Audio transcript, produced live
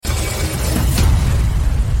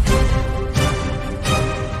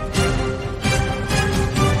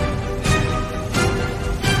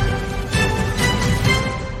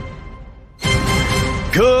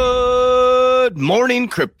Morning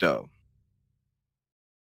Crypto.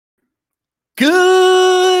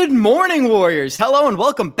 Good morning, Warriors. Hello, and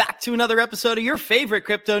welcome back to another episode of your favorite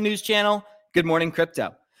crypto news channel, Good Morning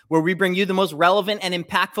Crypto, where we bring you the most relevant and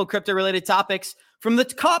impactful crypto-related topics from the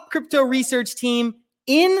top crypto research team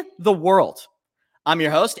in the world. I'm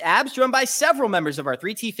your host, Abs, joined by several members of our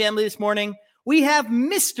 3T family this morning. We have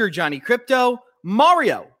Mr. Johnny Crypto,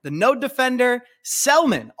 Mario, the Node Defender,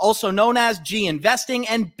 Selman, also known as G Investing,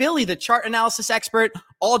 and Billy, the chart analysis expert,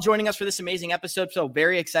 all joining us for this amazing episode. So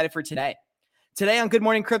very excited for today. Today on Good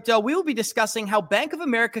Morning Crypto, we will be discussing how Bank of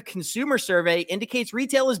America Consumer Survey indicates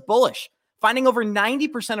retail is bullish, finding over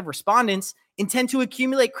 90% of respondents intend to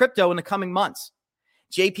accumulate crypto in the coming months.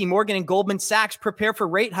 JP Morgan and Goldman Sachs prepare for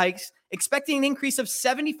rate hikes, expecting an increase of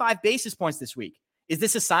 75 basis points this week. Is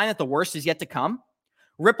this a sign that the worst is yet to come?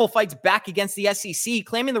 Ripple fights back against the SEC,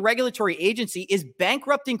 claiming the regulatory agency is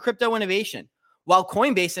bankrupting crypto innovation, while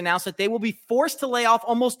Coinbase announced that they will be forced to lay off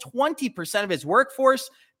almost 20% of its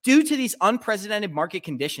workforce due to these unprecedented market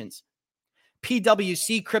conditions.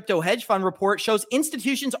 PwC Crypto Hedge Fund report shows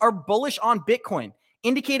institutions are bullish on Bitcoin,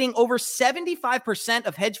 indicating over 75%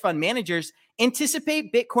 of hedge fund managers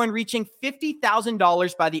anticipate Bitcoin reaching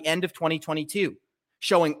 $50,000 by the end of 2022,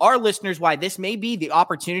 showing our listeners why this may be the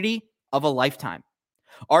opportunity of a lifetime.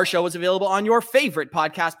 Our show is available on your favorite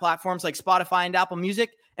podcast platforms like Spotify and Apple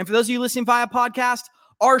Music. And for those of you listening via podcast,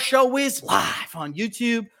 our show is live on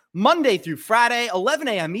YouTube Monday through Friday, 11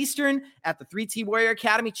 a.m. Eastern at the 3T Warrior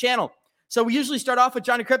Academy channel. So we usually start off with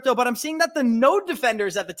Johnny Crypto, but I'm seeing that the Node Defender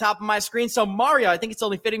is at the top of my screen. So Mario, I think it's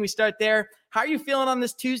only fitting we start there. How are you feeling on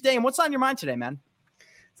this Tuesday, and what's on your mind today, man?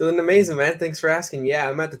 Feeling amazing, man. Thanks for asking. Yeah,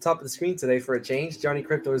 I'm at the top of the screen today for a change. Johnny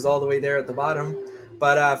Crypto is all the way there at the bottom,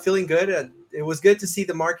 but feeling good. It was good to see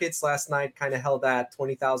the markets last night kind of held that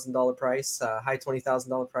 $20,000 price, high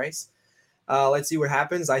 $20,000 price. Let's see what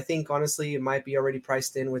happens. I think, honestly, it might be already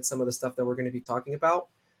priced in with some of the stuff that we're going to be talking about.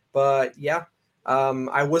 But, yeah,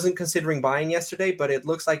 I wasn't considering buying yesterday, but it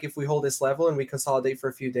looks like if we hold this level and we consolidate for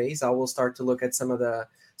a few days, I will start to look at some of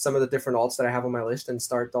the different alts that I have on my list and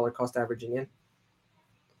start dollar cost averaging in.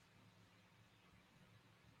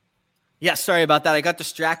 Yeah, sorry about that. I got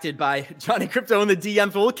distracted by Johnny Crypto in the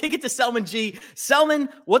DM, but we'll kick it to Selman G. Selman,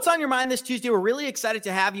 what's on your mind this Tuesday? We're really excited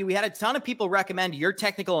to have you. We had a ton of people recommend your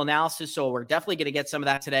technical analysis, so we're definitely going to get some of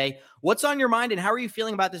that today. What's on your mind, and how are you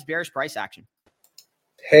feeling about this bearish price action?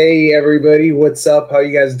 Hey, everybody. What's up? How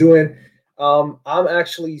you guys doing? I'm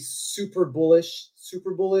actually super bullish.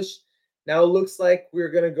 Now it looks like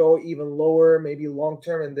we're going to go even lower, maybe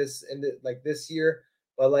long-term in this year,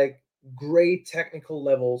 but like great technical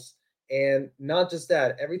levels. And not just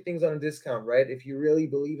that, everything's on a discount, right? If you really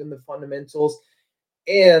believe in the fundamentals.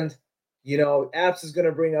 And, Apps is going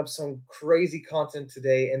to bring up some crazy content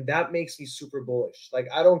today, and that makes me super bullish. Like,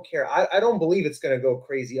 I don't care. I don't believe it's going to go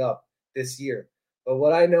crazy up this year. But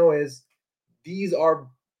what I know is these are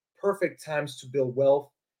perfect times to build wealth.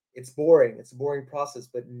 It's boring. It's a boring process.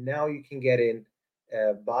 But now you can get in,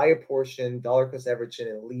 buy a portion, dollar cost average in,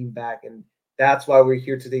 and lean back. And that's why we're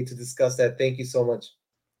here today to discuss that. Thank you so much.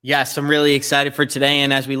 Yes, I'm really excited for today.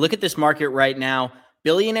 And as we look at this market right now,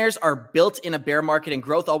 billionaires are built in a bear market and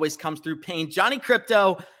growth always comes through pain. Johnny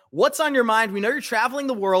Crypto, what's on your mind? We know you're traveling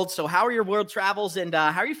the world. So how are your world travels, and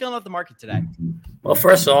how are you feeling about the market today? Well,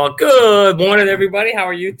 first of all, good morning, everybody. How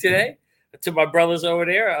are you today? To my brothers over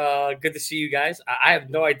there, good to see you guys. I have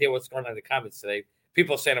no idea what's going on in the comments today.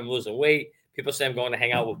 People saying I'm losing weight. People say I'm going to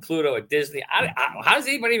hang out with Pluto at Disney. How does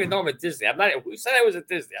anybody even know I'm at Disney? Who said I was at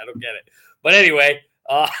Disney? I don't get it. But anyway,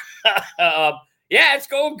 yeah, it's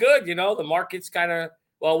going good. The market's kind of,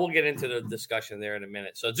 we'll get into the discussion there in a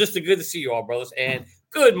minute. So just good to see you all, brothers. And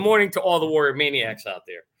good morning to all the Warrior Maniacs out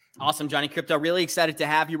there. Awesome, Johnny Crypto. Really excited to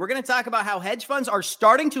have you. We're going to talk about how hedge funds are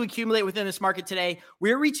starting to accumulate within this market today.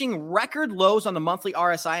 We're reaching record lows on the monthly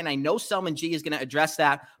RSI, and I know Selman G is going to address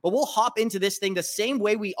that, but we'll hop into this thing the same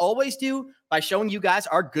way we always do by showing you guys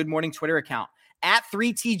our Good Morning Twitter account. At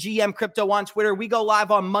 3TGM Crypto on Twitter. We go live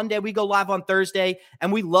on Monday. We go live on Thursday,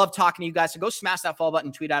 and we love talking to you guys. So go smash that follow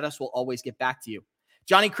button, tweet at us. We'll always get back to you.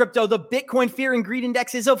 Johnny Crypto, the Bitcoin fear and greed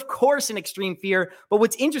index is, of course, an extreme fear. But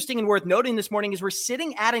what's interesting and worth noting this morning is we're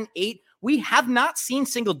sitting at an 8. We have not seen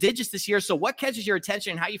single digits this year. So what catches your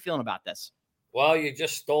attention, and how are you feeling about this? Well, you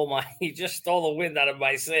just stole the wind out of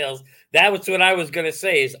my sails. That was what I was going to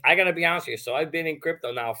say. Is I got to be honest with you. So I've been in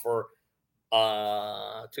crypto now for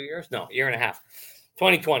 2 years? No, year and a half.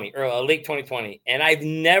 2020 or late 2020, and I've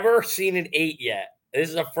never seen an 8 yet. This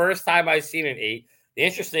is the first time I've seen an 8. The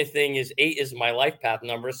interesting thing is 8 is my life path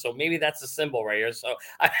number, so maybe that's a symbol right here. So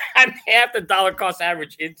I'm half the dollar cost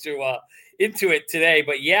average into it today.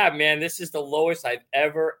 But yeah, man, this is the lowest I've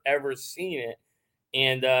ever seen it.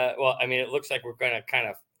 And, well, I mean, it looks like we're going to kind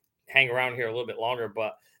of hang around here a little bit longer.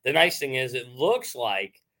 But the nice thing is it looks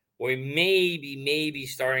like we maybe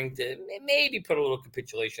starting to maybe put a little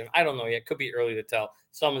capitulation. I don't know yet. Could be early to tell.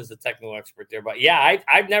 Someone's the technical expert there. But, yeah,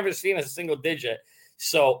 I've never seen a single digit.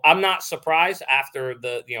 So I'm not surprised after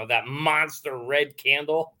that monster red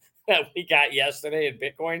candle that we got yesterday in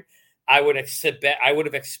Bitcoin. I would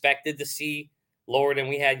have expected to see lower than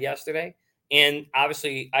we had yesterday. And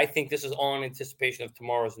obviously, I think this is all in anticipation of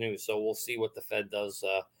tomorrow's news. So we'll see what the Fed does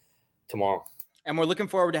tomorrow. And we're looking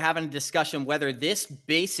forward to having a discussion whether this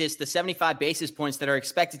basis, the 75 basis points that are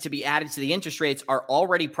expected to be added to the interest rates, are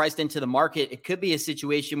already priced into the market. It could be a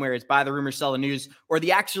situation where it's buy the rumor, sell the news, or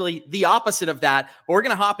the opposite of that. But we're going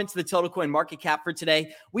to hop into the total coin market cap for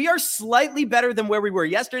today. We are slightly better than where we were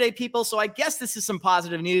yesterday, people. So I guess this is some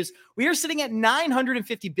positive news. We are sitting at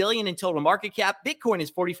 950 billion in total market cap. Bitcoin is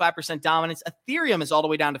 45% dominance. Ethereum is all the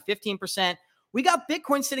way down to 15%. We got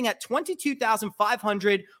Bitcoin sitting at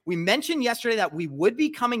 22,500. We mentioned yesterday that we would be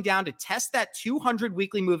coming down to test that 200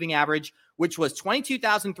 weekly moving average, which was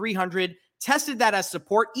 22,300. Tested that as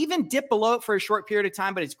support, even dipped below it for a short period of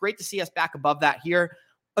time, but it's great to see us back above that here.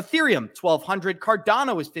 Ethereum, 1,200.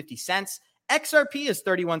 Cardano is 50 cents. XRP is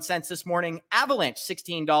 31 cents this morning. Avalanche,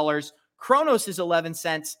 $16. Kronos is 11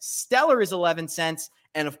 cents. Stellar is 11 cents.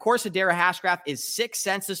 And of course, Hedera Hashgraph is 6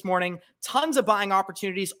 cents this morning. Tons of buying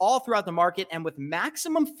opportunities all throughout the market. And with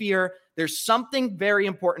maximum fear, there's something very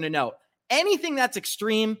important to note. Anything that's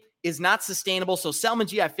extreme is not sustainable. So Selman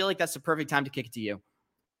G, I feel like that's the perfect time to kick it to you.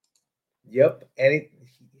 Yep.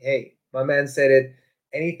 Hey, my man said it.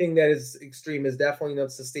 Anything that is extreme is definitely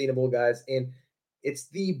not sustainable, guys. And it's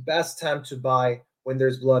the best time to buy when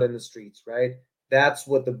there's blood in the streets, right? That's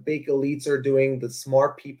what the big elites are doing. The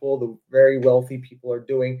smart people, the very wealthy people are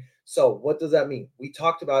doing. So what does that mean? We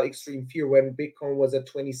talked about extreme fear when Bitcoin was at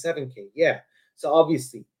 27K. Yeah. So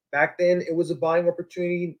obviously back then it was a buying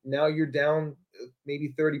opportunity. Now you're down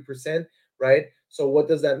maybe 30%, right? So what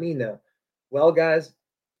does that mean now? Well, guys,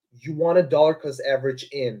 you want a dollar cost average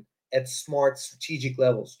in at smart strategic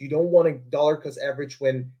levels. You don't want a dollar cost average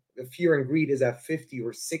when fear and greed is at 50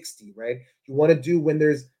 or 60, right? You want to do when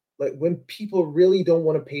there's when people really don't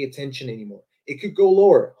want to pay attention anymore. It could go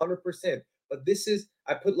lower, 100%. But this is,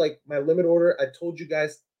 I put my limit order. I told you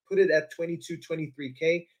guys, put it at 22,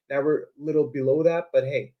 23K. Now we're a little below that. But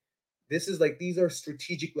hey, this is these are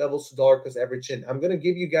strategic levels to dollar cost average in. I'm going to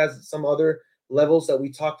give you guys some other levels that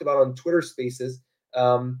we talked about on Twitter Spaces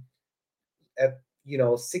at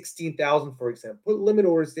 16,000, for example. Put limit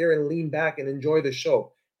orders there and lean back and enjoy the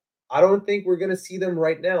show. I don't think we're going to see them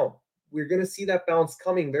right now. We're going to see that bounce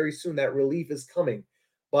coming very soon. That relief is coming.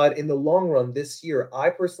 But in the long run this year, I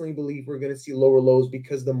personally believe we're going to see lower lows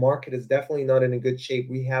because the market is definitely not in a good shape.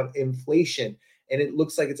 We have inflation, and it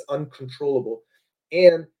looks like it's uncontrollable.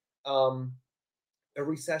 And a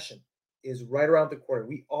recession is right around the corner.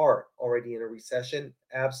 We are already in a recession,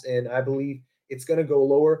 and I believe it's going to go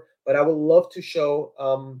lower. But I would love to show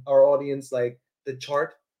our audience the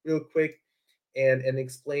chart real quick and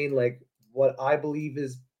explain what I believe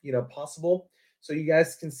is possible. So you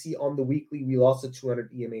guys can see on the weekly we lost a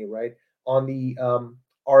 200 EMA, right? On the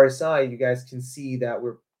RSI, you guys can see that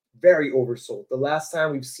we're very oversold. The last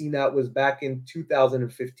time we've seen that was back in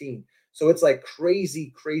 2015. So it's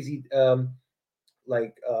crazy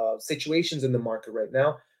situations in the market right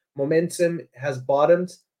now. Momentum has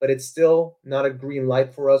bottomed, but it's still not a green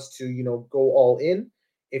light for us to go all in.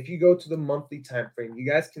 If you go to the monthly time frame, you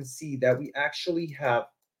guys can see that we actually have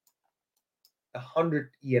 100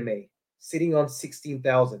 EMA sitting on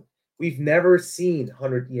 16,000. We've never seen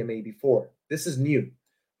 100 EMA before. This is new.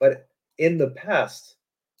 But in the past,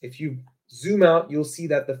 if you zoom out, you'll see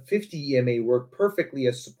that the 50 EMA worked perfectly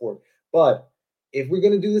as support. But if we're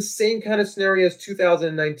going to do the same kind of scenario as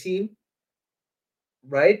 2019,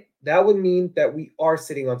 right, that would mean that we are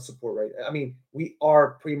sitting on support, right? I mean, we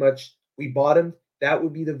bottomed. That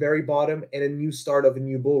would be the very bottom and a new start of a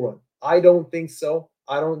new bull run. I don't think so.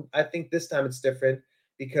 I think this time it's different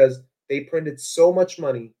because they printed so much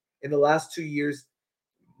money in the last 2 years,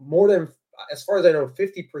 more than, as far as I know,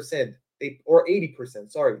 50%, or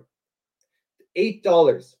 80%, sorry.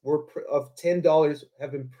 $8 of $10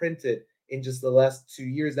 have been printed in just the last 2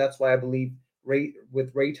 years. That's why I believe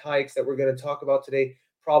with rate hikes that we're going to talk about today,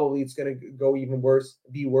 probably it's going to go even worse,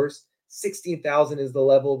 be worse. 16,000 is the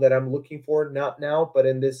level that I'm looking for, not now, but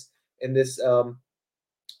in this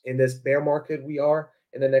bear market we are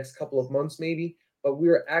in the next couple of months maybe. But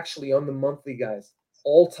we're actually on the monthly, guys,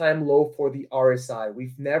 all-time low for the RSI.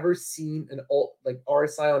 We've never seen an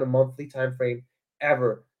RSI on a monthly time frame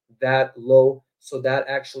ever that low. So that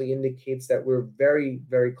actually indicates that we're very,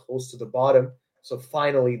 very close to the bottom. So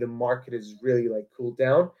finally, the market is really like cooled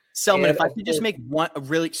down. Selman, And if I of could just course, make one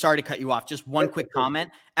really sorry to cut you off, just one Yep, quick of course.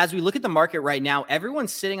 comment. As we look at the market right now,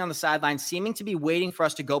 everyone's sitting on the sidelines, seeming to be waiting for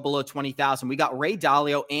us to go below 20,000. We got Ray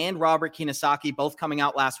Dalio and Robert Kiyosaki both coming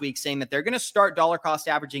out last week saying that they're going to start dollar cost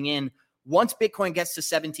averaging in once Bitcoin gets to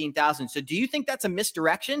 17,000. So do you think that's a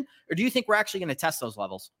misdirection, or do you think we're actually going to test those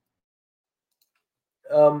levels?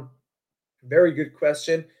 Very good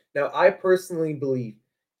question. Now, I personally believe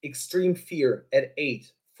extreme fear at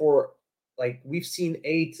 8 for like we've seen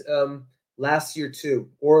 8 last year too,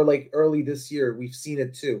 or like early this year we've seen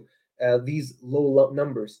it too. These low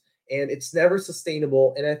numbers, and it's never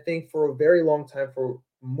sustainable. And I think for a very long time, for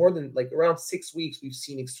more than like around 6 weeks, we've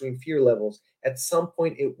seen extreme fear levels. At some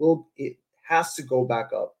point, it has to go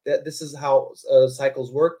back up. That this is how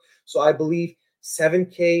cycles work. So I believe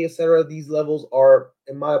 7K, etc. These levels are,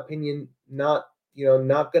 in my opinion, not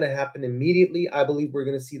going to happen immediately. I believe we're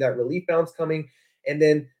going to see that relief bounce coming, and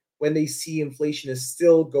then when they see inflation is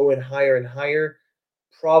still going higher and higher,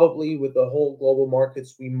 probably with the whole global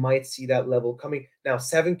markets, we might see that level coming. Now,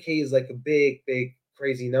 7K is like a big, big,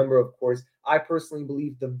 crazy number, of course. I personally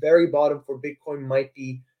believe the very bottom for Bitcoin might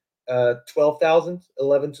be $11,000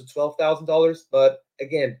 to $12,000. But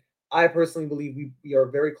again, I personally believe we are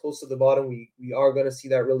very close to the bottom. We are going to see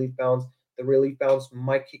that relief bounce. The relief bounce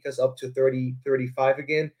might kick us up to 30, 35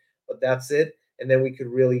 again, but that's it. And then we could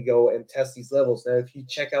really go and test these levels. Now, if you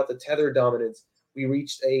check out the tether dominance, we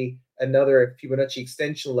reached another Fibonacci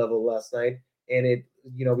extension level last night, and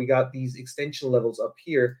we got these extension levels up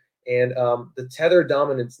here. And the tether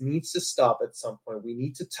dominance needs to stop at some point. We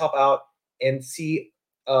need to top out and see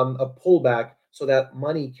a pullback so that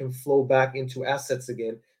money can flow back into assets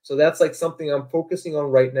again. So that's like something I'm focusing on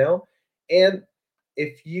right now. And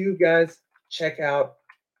if you guys check out,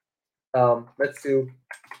 let's do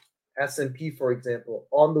S&P, for example,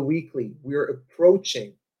 on the weekly, we're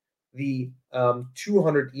approaching the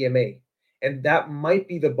 200 EMA, and that might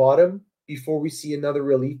be the bottom before we see another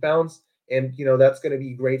relief bounce. And that's going to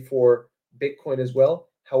be great for Bitcoin as well.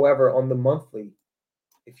 However, on the monthly,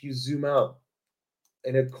 if you zoom out,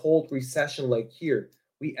 in a cold recession like here,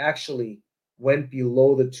 we actually went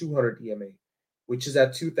below the 200 EMA, which is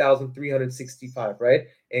at 2,365, right?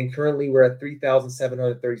 And currently we're at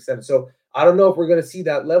 3,737. So I don't know if we're going to see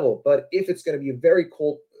that level, but if it's going to be a very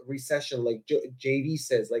cold recession, like JV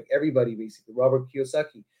says, like everybody basically, Robert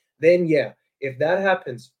Kiyosaki, then yeah, if that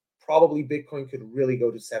happens, probably Bitcoin could really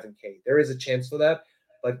go to 7K. There is a chance for that.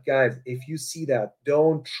 But guys, if you see that,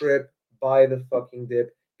 don't trip, buy the fucking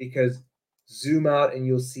dip, because zoom out and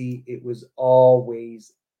you'll see it was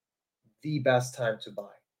always the best time to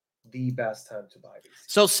buy. The best time to buy these.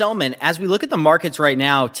 So Selman, as we look at the markets right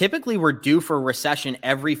now, typically we're due for a recession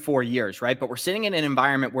every 4 years, right? But we're sitting in an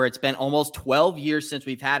environment where it's been almost 12 years since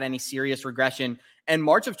we've had any serious regression. And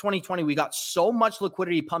March of 2020, we got so much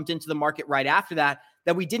liquidity pumped into the market right after that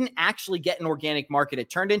we didn't actually get an organic market. It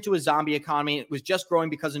turned into a zombie economy. It was just growing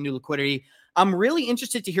because of new liquidity. I'm really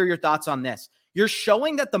interested to hear your thoughts on this. You're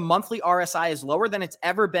showing that the monthly RSI is lower than it's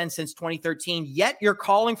ever been since 2013, yet you're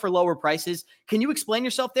calling for lower prices. Can you explain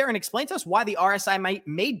yourself there and explain to us why the RSI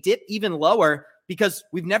may dip even lower, because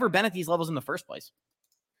we've never been at these levels in the first place?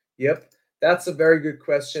 Yep, that's a very good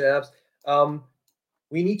question, Abs.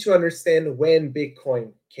 We need to understand when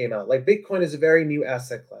Bitcoin came out. Like, Bitcoin is a very new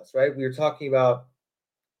asset class, right? We were talking about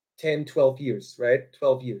 10, 12 years, right?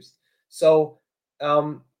 12 years. So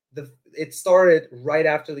it started right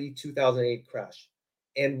after the 2008 crash.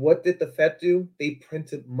 And what did the Fed do? They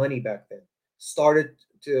printed money back then. Started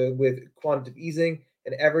with quantitative easing,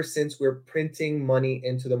 and ever since we're printing money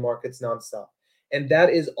into the markets nonstop. And that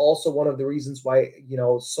is also one of the reasons why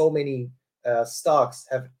so many stocks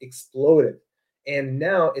have exploded. And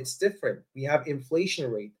now it's different. We have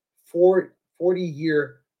inflation rate,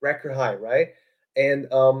 40-year record high, right?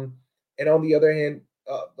 And on the other hand,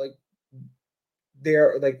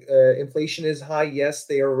 inflation is high. Yes,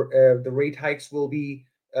 they are. The rate hikes will be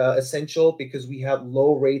essential because we had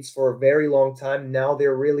low rates for a very long time. Now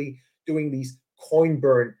they're really doing these coin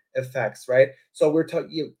burn effects, right? So we're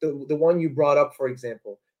talking the one you brought up, for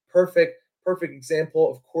example, perfect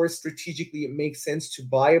example. Of course, strategically, it makes sense to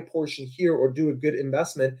buy a portion here or do a good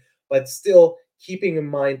investment, but still keeping in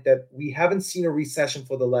mind that we haven't seen a recession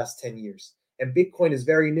for the last 10 years. And Bitcoin is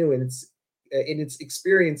very new, and it's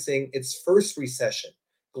experiencing its first recession,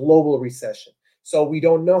 global recession. So we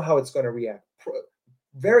don't know how it's going to react.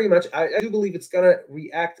 Very much, I do believe it's going to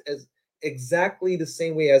react as exactly the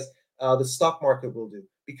same way as the stock market will do,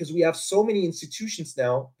 because we have so many institutions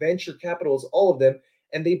now, venture capitals, all of them,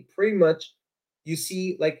 and they pretty much, you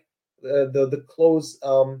see, like the close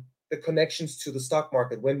the connections to the stock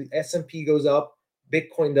market. When the S&P goes up,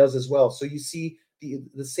 Bitcoin does as well. So you see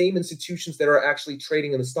the same institutions that are actually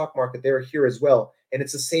trading in the stock market, they're here as well. And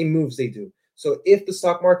it's the same moves they do. So if the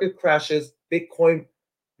stock market crashes, Bitcoin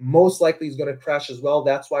most likely is going to crash as well.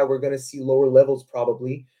 That's why we're going to see lower levels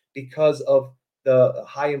probably because of the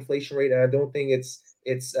high inflation rate. And I don't think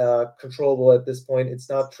it's controllable at this point. It's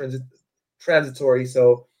not transitory.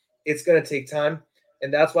 So it's going to take time.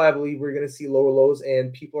 And that's why I believe we're going to see lower lows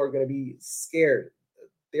and people are going to be scared.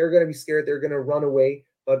 They're going to be scared. They're going to run away.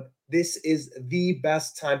 But this is the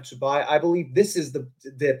best time to buy. I believe this is the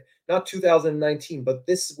dip, not 2019, but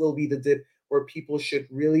this will be the dip where people should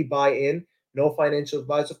really buy in. No financial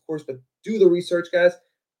advice, of course, but do the research, guys.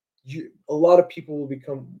 A lot of people will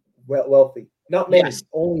become wealthy. Not many, yes.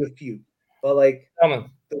 Only a few, but like the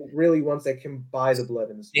really ones that can buy the blood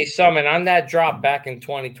in the Hey, Summon, on that drop back in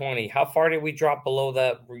 2020, how far did we drop below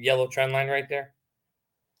that yellow trend line right there?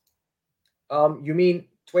 You mean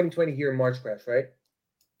 2020 here in March crash, right?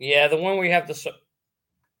 Yeah, the one we have the.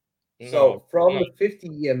 So from the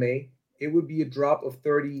 50 EMA, it would be a drop of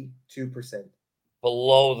 32%.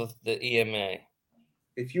 Below the EMA.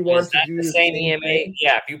 If you want to do the same EMA, thing,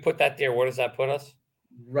 yeah, if you put that there, where does that put us?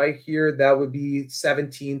 Right here, that would be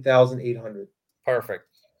 17,800. Perfect.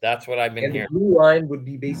 That's what I've been hearing. The blue line would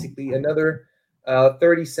be basically another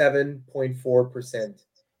 37.4%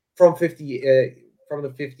 from 50 from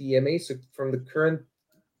the 50 EMA. So from the current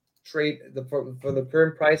trade, from the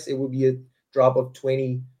current price, it would be a drop of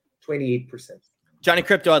 28%. Johnny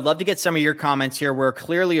Crypto, I'd love to get some of your comments here. We're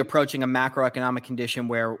clearly approaching a macroeconomic condition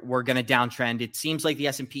where we're going to downtrend. It seems like the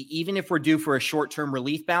S&P, even if we're due for a short-term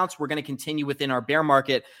relief bounce, we're going to continue within our bear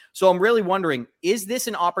market. So I'm really wondering, is this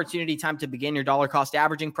an opportunity time to begin your dollar cost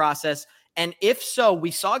averaging process? And if so,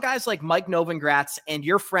 we saw guys like Mike Novogratz and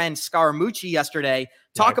your friend Scaramucci yesterday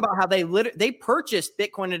talk about how they purchased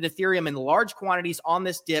Bitcoin and Ethereum in large quantities on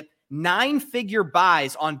this dip, 9-figure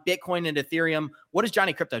buys on Bitcoin and Ethereum. What is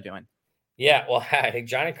Johnny Crypto doing? Yeah, well, I think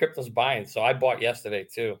Johnny Crypto's buying, so I bought yesterday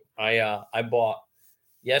too. I bought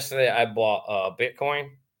Bitcoin,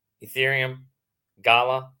 Ethereum,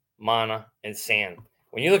 Gala, Mana, and Sand.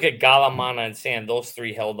 When you look at Gala, Mana, and Sand, those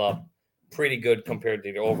three held up pretty good compared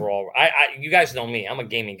to the overall. You guys know me. I'm a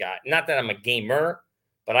gaming guy. Not that I'm a gamer,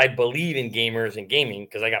 but I believe in gamers and gaming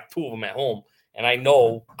because I got 2 of them at home, and I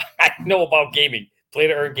know about gaming. Play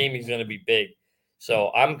to earn gaming is going to be big.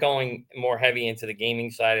 So I'm going more heavy into the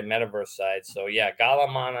gaming side and metaverse side. So yeah, Gala,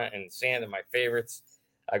 Mana, and Sand are my favorites.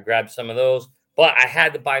 I grabbed some of those, but I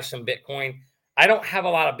had to buy some Bitcoin. I don't have a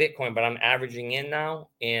lot of Bitcoin, but I'm averaging in now,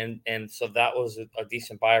 and so that was a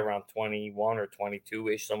decent buy around 21 or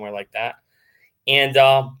 22-ish, somewhere like that. And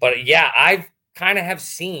but yeah, I've kind of have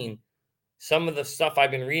seen some of the stuff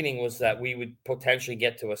I've been reading was that we would potentially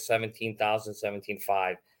get to a 17,000,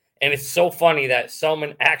 17,500. And it's so funny that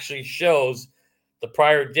someone actually shows the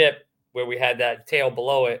prior dip where we had that tail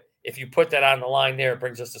below it. If you put that on the line there, it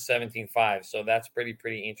brings us to 17.5. So that's pretty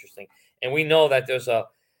interesting. And we know that there's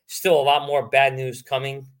still a lot more bad news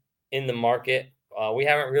coming in the market. We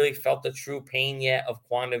haven't really felt the true pain yet of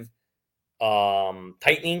quantitative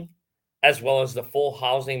tightening, as well as the full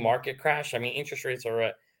housing market crash. I mean, interest rates are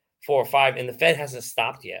at 4 or 5, and the Fed hasn't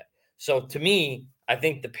stopped yet. So to me, I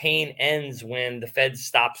think the pain ends when the Fed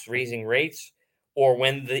stops raising rates, or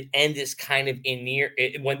when the end is kind of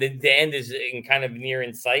when the end is kind of near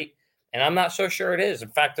in sight. And I'm not so sure it is. In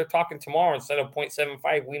fact, they're talking tomorrow, instead of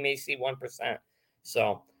 0.75, we may see 1%.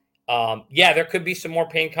 So, yeah, there could be some more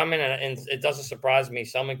pain coming, and it doesn't surprise me.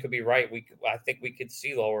 Someone could be right. I think we could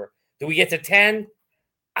see lower. Do we get to 10?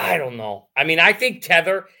 I don't know. I mean, I think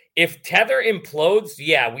Tether, if Tether implodes,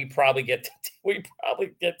 yeah, we probably get to 10.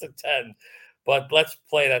 But let's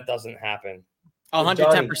play that doesn't happen.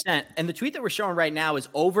 110%. And the tweet that we're showing right now is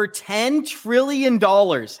over $10 trillion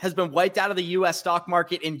has been wiped out of the U.S. stock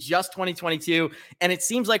market in just 2022. And it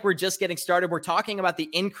seems like we're just getting started. We're talking about the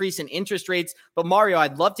increase in interest rates. But Mario,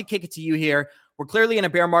 I'd love to kick it to you here. We're clearly in a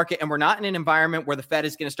bear market, and we're not in an environment where the Fed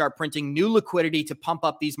is going to start printing new liquidity to pump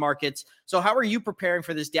up these markets. So how are you preparing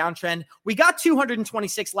for this downtrend? We got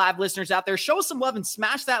 226 live listeners out there. Show us some love and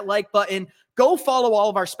smash that like button. Go follow all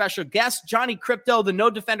of our special guests, Johnny Crypto, the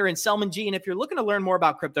Node Defender, and Selman G. And if you're looking to learn more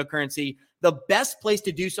about cryptocurrency, the best place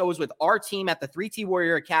to do so is with our team at the 3T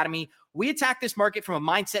Warrior Academy. We attack this market from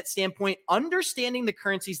a mindset standpoint, understanding the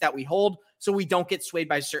currencies that we hold so we don't get swayed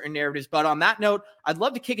by certain narratives. But on that note, I'd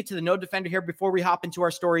love to kick it to the Node Defender here before we hop into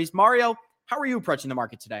our stories. Mario, how are you approaching the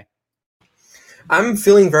market today? I'm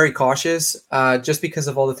feeling very cautious just because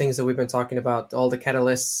of all the things that we've been talking about, all the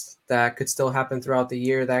catalysts that could still happen throughout the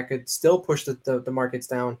year that could still push the markets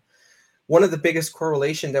down. one of the biggest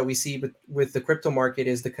correlation that we see with the crypto market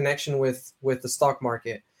is the connection with the stock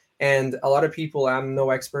market. And a lot of people, I'm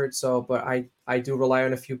no expert, but I do rely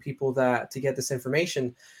on a few people to get this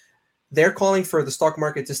information. They're calling for the stock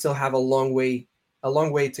market to still have a long way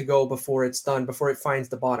to go before it's done, before it finds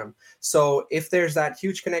the bottom. So if there's that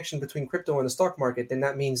huge connection between crypto and the stock market, then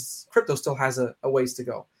that means crypto still has a ways to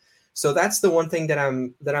go. So that's the one thing that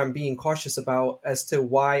I'm being cautious about as to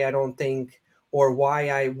why I don't think, or why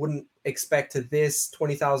I wouldn't expect this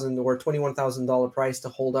 $20,000 or $21,000 price to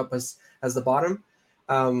hold up as the bottom.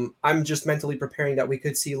 I'm just mentally preparing that we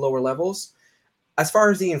could see lower levels. As far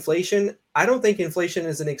as the inflation, I don't think inflation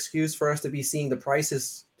is an excuse for us to be seeing the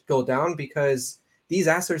prices go down, because these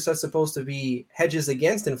assets are supposed to be hedges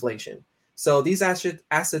against inflation. So these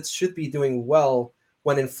assets should be doing well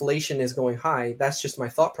when inflation is going high. That's just my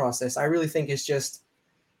thought process. I really think it's just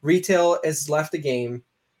retail has left the game.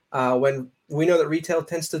 When we know that retail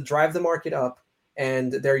tends to drive the market up,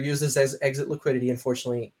 and they're used as exit liquidity.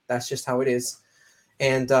 Unfortunately, that's just how it is.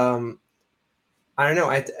 And I don't know.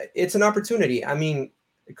 It's an opportunity. I mean,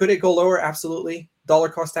 could it go lower? Absolutely. Dollar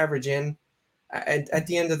cost average in. At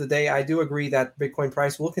the end of the day, I do agree that Bitcoin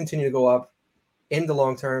price will continue to go up in the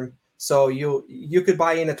long term. So you could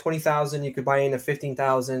buy in at 20,000, you could buy in at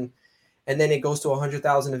 15,000, and then it goes to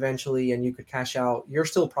 100,000 eventually, and you could cash out. You're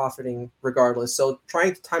still profiting regardless. So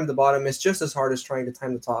trying to time the bottom is just as hard as trying to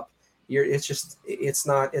time the top. It's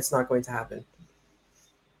not going to happen.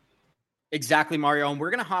 Exactly, Mario. And we're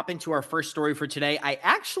going to hop into our first story for today.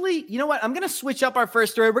 You know what? I'm going to switch up our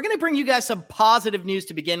first story. We're going to bring you guys some positive news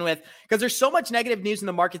to begin with, because there's so much negative news in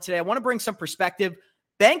the market today. I want to bring some perspective.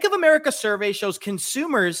 Bank of America survey shows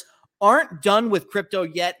consumers aren't done with crypto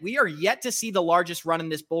yet. We are yet to see the largest run in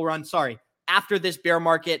this bull run. After this bear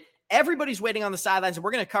market. Everybody's waiting on the sidelines, and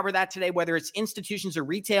we're going to cover that today, whether it's institutions or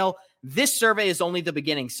retail. This survey is only the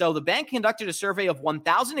beginning. So the bank conducted a survey of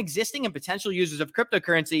 1,000 existing and potential users of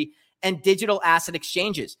cryptocurrency and digital asset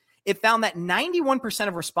exchanges. It found that 91%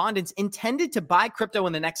 of respondents intended to buy crypto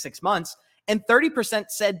in the next 6 months, and 30%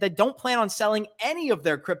 said they don't plan on selling any of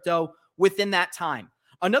their crypto within that time.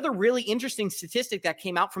 Another really interesting statistic that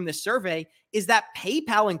came out from this survey is that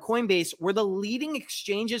PayPal and Coinbase were the leading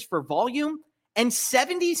exchanges for volume, and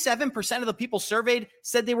 77% of the people surveyed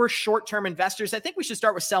said they were short-term investors. I think we should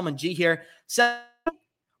start with Selman G here. So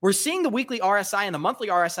we're seeing the weekly RSI and the monthly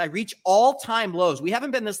RSI reach all-time lows. We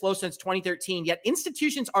haven't been this low since 2013, yet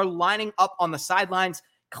institutions are lining up on the sidelines,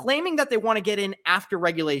 claiming that they want to get in after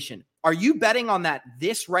regulation. Are you betting on that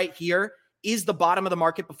this right here is the bottom of the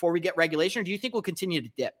market before we get regulation, or do you think we'll continue to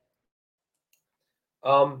dip?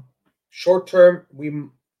 Short term,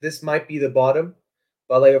 this might be the bottom,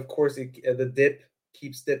 but of course, the dip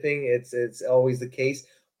keeps dipping. It's always the case,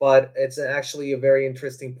 but it's actually a very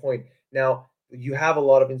interesting point. Now, you have a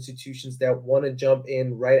lot of institutions that want to jump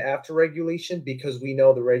in right after regulation, because we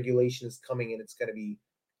know the regulation is coming and it's going to be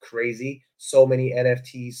crazy. So many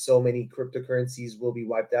NFTs, so many cryptocurrencies will be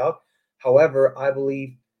wiped out. However,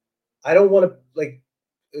 I don't want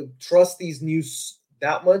to trust these news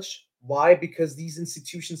that much. Why? Because these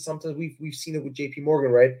institutions, sometimes we've seen it with JP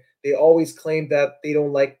Morgan, right? They always claim that they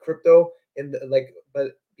don't like crypto,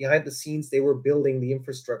 but behind the scenes they were building the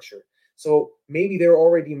infrastructure. So maybe they're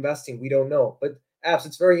already investing. We don't know. But Abs,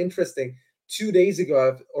 it's very interesting. 2 days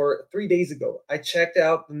ago or 3 days ago, I checked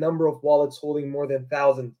out the number of wallets holding more than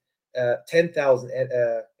 10,000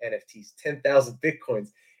 NFTs, 10,000 Bitcoins.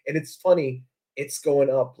 And it's funny, it's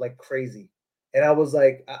going up like crazy. And I was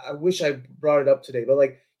like, I wish I brought it up today, but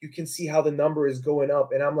you can see how the number is going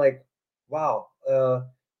up. And I'm like, wow, the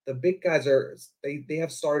big guys they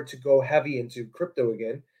have started to go heavy into crypto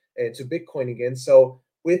again, into Bitcoin again. So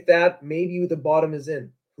with that, maybe the bottom is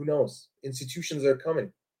in. Who knows? Institutions are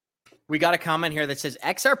coming. We got a comment here that says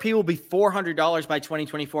XRP will be $400 by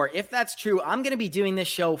 2024. If that's true, I'm going to be doing this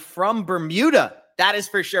show from Bermuda. That is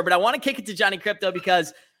for sure. But I want to kick it to Johnny Crypto,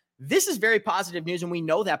 because this is very positive news, and we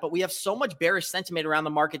know that, but we have so much bearish sentiment around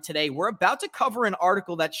the market today. We're about to cover an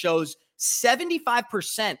article that shows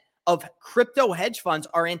 75% of crypto hedge funds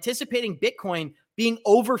are anticipating Bitcoin being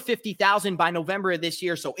over 50,000 by November of this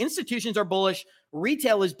year. So institutions are bullish,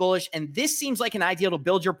 retail is bullish, and this seems like an idea to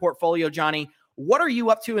build your portfolio, Johnny. What are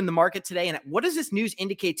you up to in the market today, and what does this news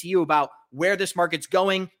indicate to you about where this market's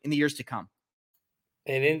going in the years to come?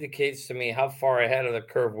 It indicates to me how far ahead of the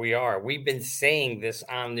curve we are. We've been saying this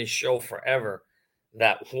on this show forever,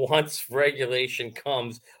 that once regulation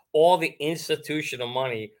comes, all the institutional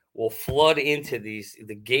money will flood into these.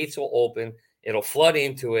 The gates will open. It'll flood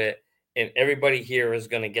into it, and everybody here is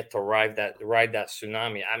going to get to ride that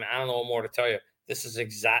tsunami. I mean, I don't know what more to tell you. This is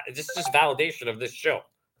just validation of this show.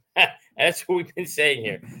 That's what we've been saying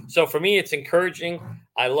here. So for me, it's encouraging.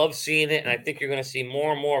 I love seeing it, and I think you're going to see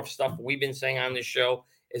more and more of stuff we've been saying on this show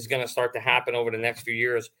is going to start to happen over the next few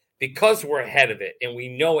years because we're ahead of it, and we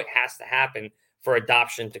know it has to happen for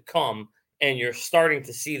adoption to come, and you're starting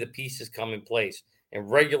to see the pieces come in place. And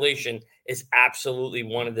regulation is absolutely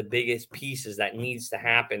one of the biggest pieces that needs to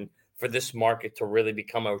happen for this market to really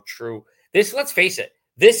become a true – let's face it,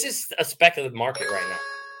 this is a speculative market right now.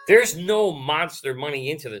 There's no monster money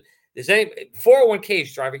into it.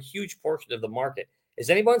 401ks drive a huge portion of the market. Is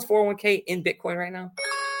anyone's 401k in Bitcoin right now?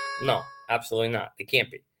 No, absolutely not. They can't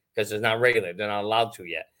be because it's not regulated. They're not allowed to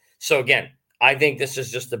yet. So again, I think this is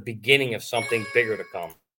just the beginning of something bigger to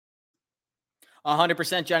come.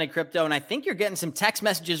 100% Johnny Crypto. And I think you're getting some text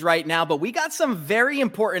messages right now, but we got some very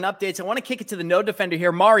important updates. I want to kick it to the node defender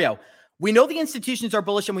here. Mario, we know the institutions are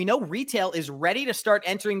bullish and we know retail is ready to start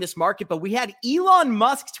entering this market, but we had Elon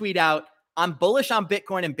Musk tweet out, I'm bullish on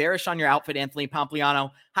Bitcoin and bearish on your outfit, Anthony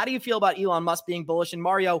Pompliano. How do you feel about Elon Musk being bullish? And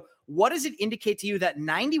Mario, what does it indicate to you that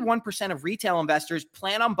 91% of retail investors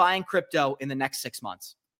plan on buying crypto in the next 6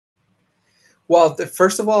 months? Well,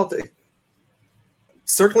 first of all,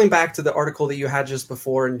 circling back to the article that you had just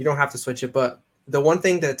before, and you don't have to switch it, but the one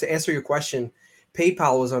thing that to answer your question,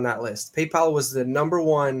 PayPal was on that list. PayPal was the number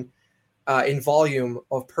one in volume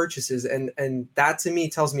of purchases, and that to me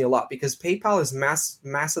tells me a lot because PayPal is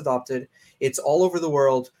mass adopted. It's all over the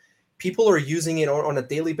world. People are using it on a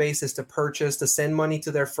daily basis to purchase, to send money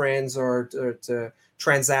to their friends, or to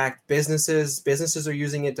transact. Businesses are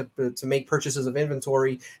using it to make purchases of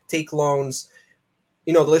inventory, take loans.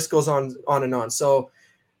 The list goes on and on. So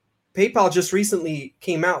PayPal just recently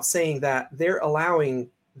came out saying that they're allowing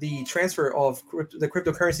the transfer of the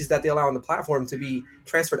cryptocurrencies that they allow on the platform to be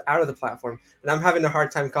transferred out of the platform. And I'm having a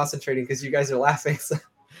hard time concentrating because you guys are laughing. So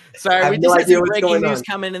sorry, we just had some breaking news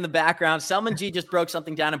coming in the background. Selman G just broke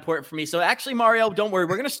something down important for me. So actually, Mario, don't worry.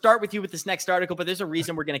 We're going to start with you with this next article, but there's a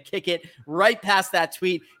reason we're going to kick it right past that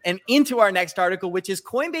tweet and into our next article, which is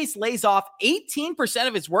Coinbase lays off 18%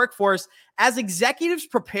 of its workforce as executives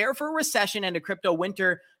prepare for a recession and a crypto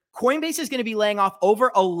winter. Coinbase is going to be laying off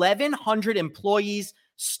over 1,100 employees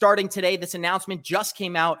starting today. This announcement just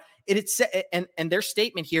came out. And their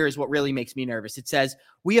statement here is what really makes me nervous. It says,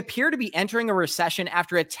 we appear to be entering a recession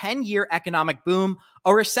after a 10-year economic boom.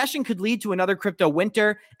 A recession could lead to another crypto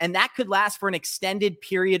winter, and that could last for an extended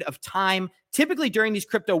period of time. Typically during these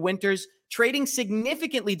crypto winters, trading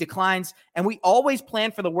significantly declines, and we always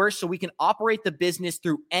plan for the worst so we can operate the business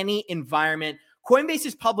through any environment.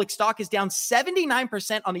 Coinbase's public stock is down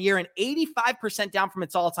 79% on the year and 85% down from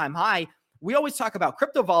its all-time high. We always talk about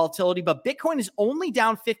crypto volatility, but Bitcoin is only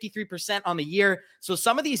down 53% on the year. So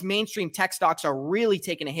some of these mainstream tech stocks are really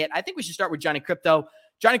taking a hit. I think we should start with Johnny Crypto.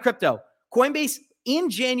 Johnny Crypto, Coinbase in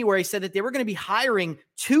January said that they were going to be hiring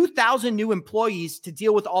 2,000 new employees to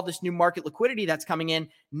deal with all this new market liquidity that's coming in.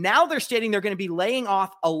 Now they're stating they're going to be laying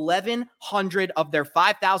off 1,100 of their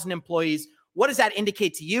 5,000 employees. What does that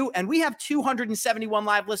indicate to you? And we have 271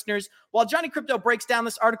 live listeners. While Johnny Crypto breaks down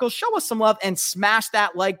this article, show us some love and smash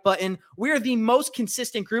that like button. We are the most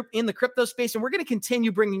consistent group in the crypto space, and we're going to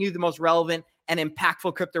continue bringing you the most relevant and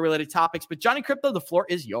impactful crypto-related topics. But Johnny Crypto, the floor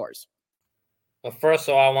is yours. Well, first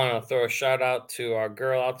of all, I want to throw a shout out to our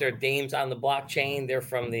girl out there, Dames on the Blockchain. They're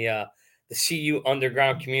from the CU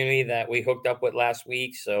Underground community that we hooked up with last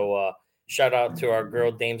week. So shout out to our girl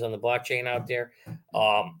Dames on the Blockchain out there.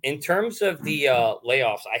 In terms of the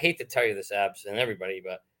layoffs, I hate to tell you this, Abs, and everybody,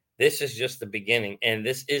 but this is just the beginning. And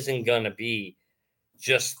this isn't going to be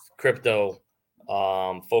just crypto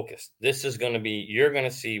focused. This is going to be, you're going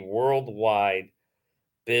to see worldwide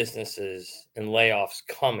businesses and layoffs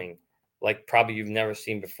coming like probably you've never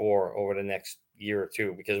seen before over the next year or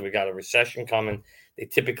two, because we got a recession coming. They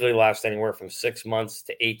typically last anywhere from 6 months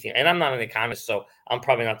to 18. And I'm not an economist, so I'm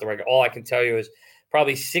probably not the right guy. All I can tell you is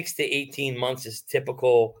probably 6 to 18 months is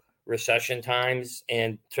typical recession times.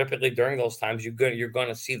 And typically during those times, you're going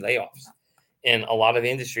to see layoffs. And a lot of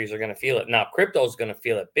industries are going to feel it. Now, crypto is going to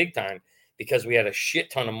feel it big time because we had a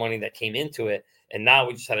shit ton of money that came into it. And now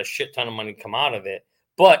we just had a shit ton of money come out of it.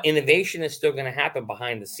 But innovation is still going to happen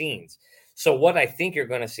behind the scenes. So what I think you're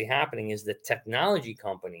going to see happening is the technology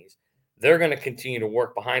companies, they're going to continue to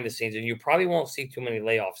work behind the scenes, and you probably won't see too many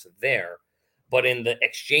layoffs there. But in the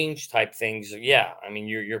exchange type things, yeah, I mean,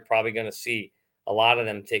 you're probably going to see a lot of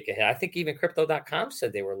them take a hit. I think even Crypto.com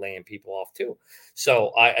said they were laying people off too.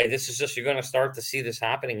 So this is just, you're going to start to see this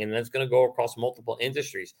happening, and then it's going to go across multiple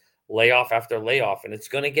industries, layoff after layoff, and it's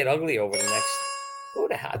going to get ugly over the next. Oh,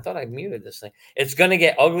 I thought I muted this thing. It's going to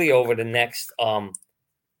get ugly over the next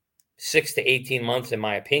 6 to 18 months, in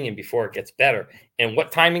my opinion, before it gets better. And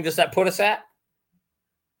what timing does that put us at?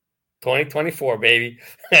 2024, baby.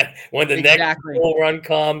 When the Exactly. next bull run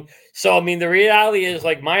comes. So, I mean, the reality is,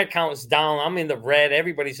 like, my account's down. I'm in the red.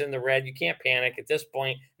 Everybody's in the red. You can't panic at this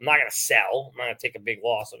point. I'm not going to sell. I'm not going to take a big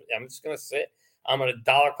loss. I'm just going to sit. I'm going to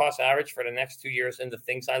dollar cost average for the next 2 years into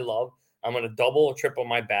things I love. I'm going to double or triple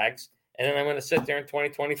my bags. And then I'm going to sit there in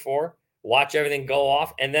 2024, watch everything go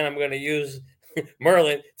off. And then I'm going to use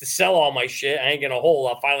Merlin to sell all my shit. I ain't going to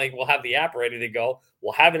hold. We'll have the app ready to go.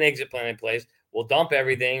 We'll have an exit plan in place. We'll dump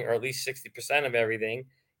everything, or at least 60% of everything,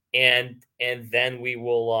 and then we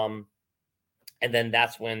will and then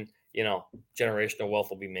that's when generational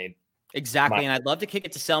wealth will be made. Exactly. And I'd love to kick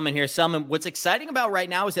it to Selman here. Selman, what's exciting about right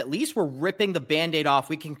now is at least we're ripping the Band-Aid off.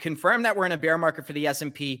 We can confirm that we're in a bear market for the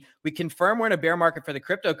S&P. We confirm we're in a bear market for the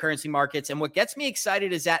cryptocurrency markets. And what gets me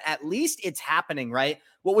excited is that at least it's happening, right?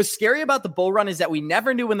 What was scary about the bull run is that we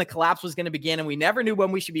never knew when the collapse was going to begin, and we never knew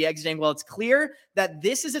when we should be exiting. Well, it's clear that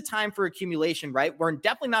this is a time for accumulation, right? We're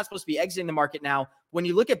definitely not supposed to be exiting the market now. When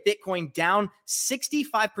you look at Bitcoin down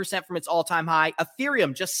 65% from its all-time high,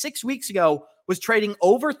 Ethereum just 6 weeks ago was trading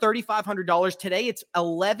over $3,500. Today, it's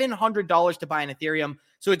 $1,100 to buy an Ethereum.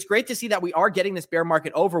 So it's great to see that we are getting this bear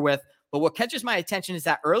market over with. But what catches my attention is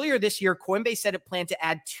that earlier this year, Coinbase said it planned to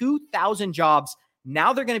add 2,000 jobs.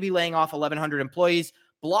 Now they're going to be laying off 1,100 employees.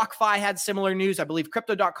 BlockFi had similar news. I believe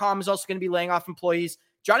Crypto.com is also going to be laying off employees.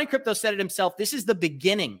 Johnny Crypto said it himself. This is the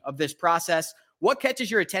beginning of this process. What catches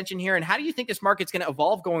your attention here, and how do you think this market's going to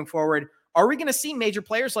evolve going forward? Are we going to see major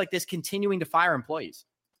players like this continuing to fire employees?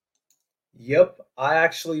 Yep, I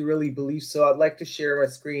actually really believe so. I'd like to share my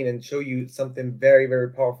screen and show you something very, very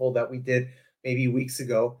powerful that we did maybe weeks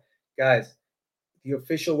ago. Guys, the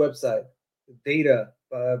official website, the data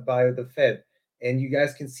by the Fed, and you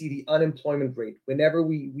guys can see the unemployment rate. Whenever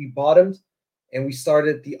we bottomed and we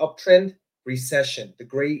started the uptrend, recession. The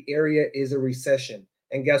gray area is a recession.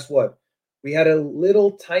 And guess what? We had a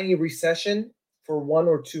little tiny recession for 1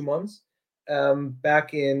 or 2 months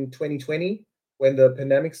back in 2020 when the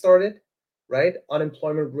pandemic started. Right,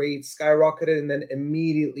 unemployment rate skyrocketed, and then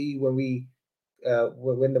immediately when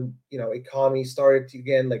the economy started to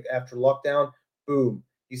again, like after lockdown, boom,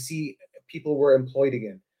 you see people were employed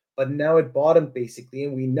again. But now it bottomed basically,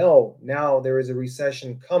 and we know now there is a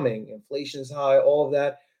recession coming. Inflation is high, all of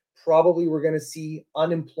that. Probably we're going to see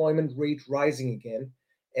unemployment rate rising again,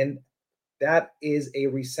 and that is a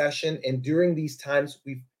recession. And during these times,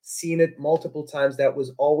 we've seen it multiple times. That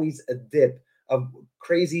was always a dip, a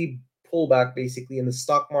crazy pullback basically in the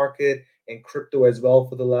stock market and crypto as well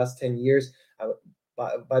for the last 10 years.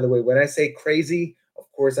 By the way, when I say crazy,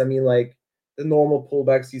 of course, I mean like the normal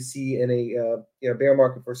pullbacks you see in a bear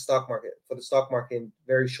market for the stock market in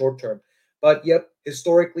very short term. But yep,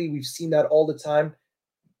 historically, we've seen that all the time.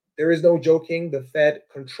 There is no joking. The Fed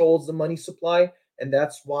controls the money supply, and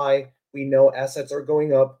that's why we know assets are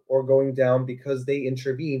going up or going down because they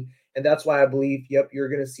intervene. And that's why I believe, yep, you're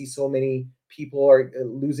going to see so many people are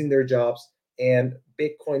losing their jobs, and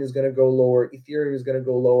Bitcoin is going to go lower, Ethereum is going to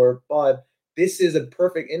go lower. But this is a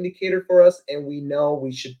perfect indicator for us, and we know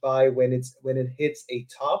we should buy when it hits a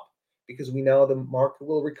top, because we know the market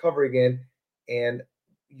will recover again, and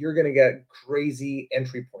you're going to get crazy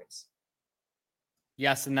entry points.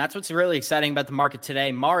 Yes, and that's what's really exciting about the market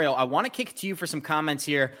today. Mario, I want to kick it to you for some comments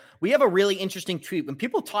here. We have a really interesting tweet. When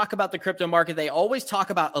people talk about the crypto market, they always talk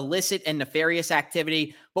about illicit and nefarious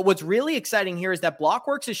activity. But what's really exciting here is that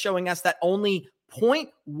Blockworks is showing us that only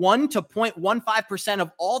 0.1 to 0.15%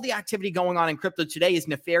 of all the activity going on in crypto today is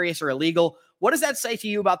nefarious or illegal. What does that say to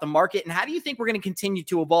you about the market, and how do you think we're going to continue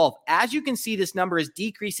to evolve? As you can see, this number is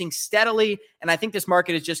decreasing steadily, and I think this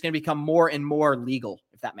market is just going to become more and more legal,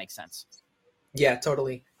 if that makes sense. Yeah,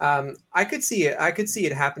 totally. I could see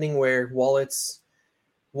it happening where wallets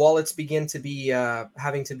begin to be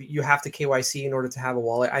you have to KYC in order to have a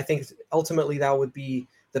wallet. I think ultimately that would be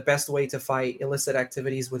the best way to fight illicit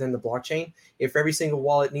activities within the blockchain. If every single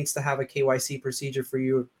wallet needs to have a KYC procedure for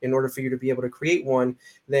you in order for you to be able to create one,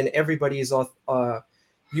 then everybody is who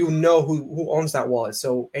owns that wallet.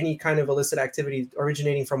 So any kind of illicit activity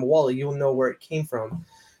originating from a wallet, you'll know where it came from.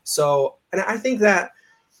 So, and I think that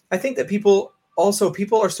people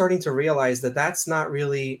are starting to realize that that's not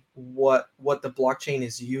really what the blockchain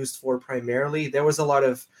is used for primarily. There was a lot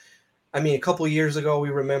of, a couple of years ago,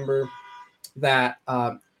 we remember that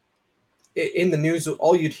in the news,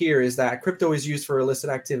 all you'd hear is that crypto is used for illicit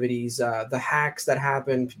activities, the hacks that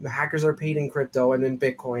happen, the hackers are paid in crypto and in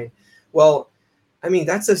Bitcoin. Well,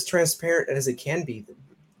 that's as transparent as it can be.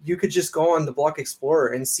 You could just go on the Block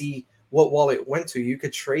Explorer and see what wallet it went to. You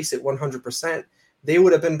could trace it 100%. They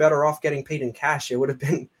would have been better off getting paid in cash. It would have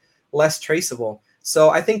been less traceable. So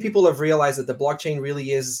I think people have realized that the blockchain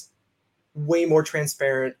really is way more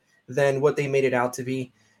transparent than what they made it out to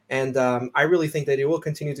be. And I really think that it will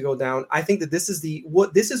continue to go down. I think that this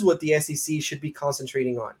is what the SEC should be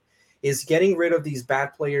concentrating on, is getting rid of these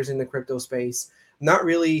bad players in the crypto space, not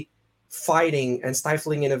really fighting and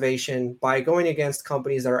stifling innovation by going against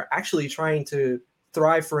companies that are actually trying to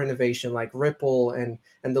thrive for innovation, like Ripple, and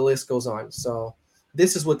the list goes on. So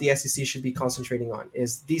this is what the SEC should be concentrating on,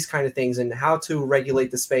 is these kind of things and how to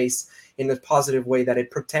regulate the space in a positive way that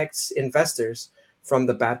it protects investors from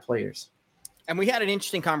the bad players. And we had an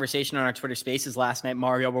interesting conversation on our Twitter Spaces last night,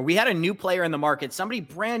 Mario, where we had a new player in the market. Somebody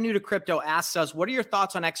brand new to crypto asked us, what are your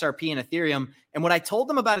thoughts on XRP and Ethereum? And what I told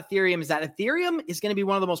them about Ethereum is that Ethereum is going to be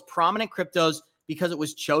one of the most prominent cryptos because it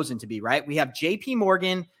was chosen to be, right? We have JP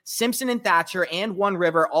Morgan, Simpson and Thatcher, and One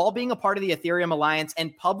River all being a part of the Ethereum Alliance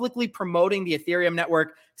and publicly promoting the Ethereum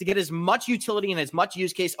network to get as much utility and as much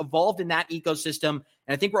use case evolved in that ecosystem. And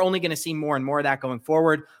I think we're only going to see more and more of that going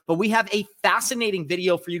forward. But we have a fascinating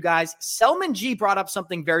video for you guys. Selman G brought up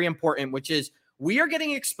something very important, which is we are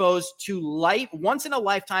getting exposed to once in a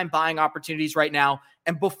lifetime buying opportunities right now.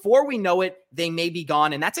 And before we know it, they may be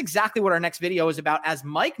gone. And that's exactly what our next video is about, as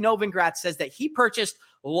Mike Novogratz says that he purchased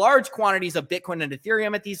large quantities of Bitcoin and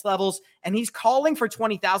Ethereum at these levels, and he's calling for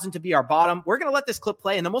 20,000 to be our bottom. We're going to let this clip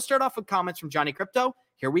play, and then we'll start off with comments from Johnny Crypto.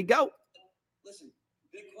 Here we go. Listen,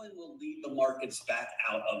 Bitcoin will lead the markets back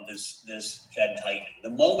out of this Fed tightening. The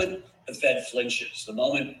moment the Fed flinches, the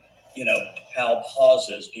moment Powell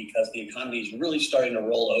pauses because the economy is really starting to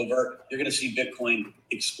roll over, you're going to see Bitcoin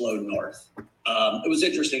explode north. It was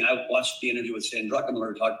interesting. I watched the interview with Stan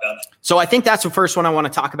Druckenmiller talk about. So I think that's the first one I want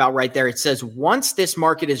to talk about right there. It says once this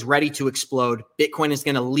market is ready to explode, Bitcoin is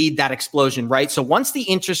going to lead that explosion, right? So once the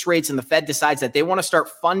interest rates and the Fed decides that they want to start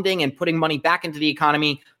funding and putting money back into the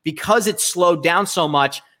economy because it's slowed down so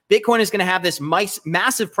much, Bitcoin is going to have this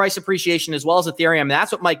massive price appreciation as well as Ethereum.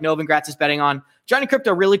 That's what Mike Novogratz is betting on. Johnny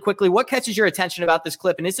Crypto, really quickly, what catches your attention about this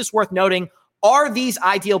clip? And is this worth noting? Are these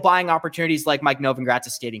ideal buying opportunities like Mike Novogratz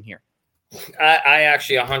is stating here? I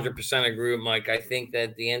actually 100% agree with Mike. I think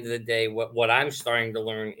that at the end of the day, what I'm starting to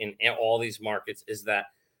learn in all these markets is that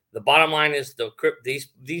the bottom line is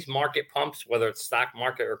these market pumps, whether it's stock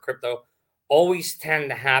market or crypto, always tend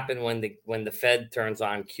to happen when the Fed turns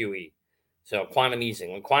on QE. So quantum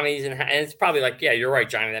easing, and it's probably like, yeah, you're right,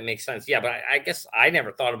 Johnny, that makes sense. Yeah, but I guess I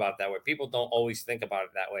never thought about it that way. People don't always think about it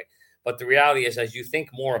that way. But the reality is, as you think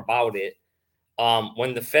more about it,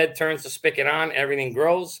 when the Fed turns the spigot on, everything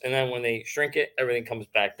grows. And then when they shrink it, everything comes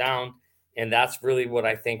back down. And that's really what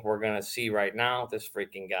I think we're going to see right now, this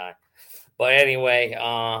freaking guy. But anyway,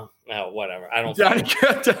 whatever. I don't.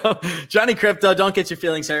 Johnny Crypto, don't get your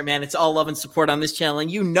feelings hurt, man. It's all love and support on this channel,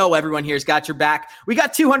 and everyone here's got your back. We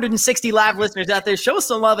got 260 live listeners out there. Show us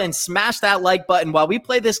some love and smash that like button while we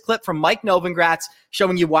play this clip from Mike Novogratz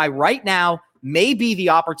showing you why right now may be the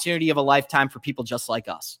opportunity of a lifetime for people just like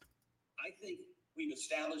us. I think we've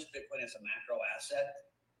established Bitcoin as a macro asset.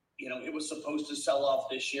 It was supposed to sell off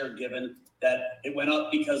this year, given that it went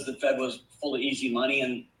up because the Fed was full of easy money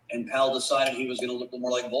and Powell decided he was going to look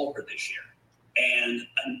more like Volcker this year. And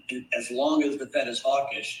as long as the Fed is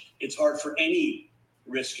hawkish, it's hard for any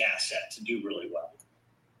risk asset to do really well.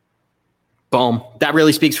 Boom. That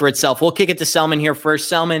really speaks for itself. We'll kick it to Selman here first.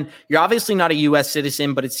 Selman, you're obviously not a U.S.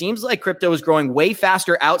 citizen, but it seems like crypto is growing way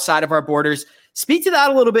faster outside of our borders. Speak to that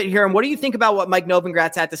a little bit here. And what do you think about what Mike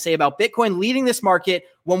Novogratz had to say about Bitcoin leading this market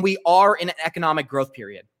when we are in an economic growth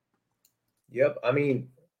period? Yep. I mean,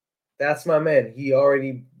 that's my man. He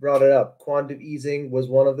already brought it up. Quantitative easing was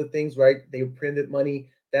one of the things, right? They printed money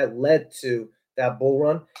that led to that bull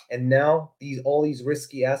run. And now all these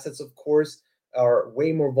risky assets, of course, are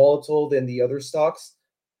way more volatile than the other stocks.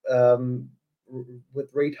 With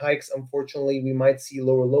rate hikes, unfortunately, we might see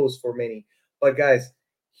lower lows for many. But guys,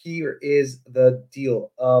 here is the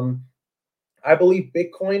deal. I believe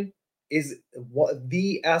Bitcoin is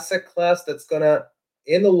the asset class that's gonna,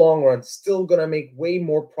 in the long run, still gonna make way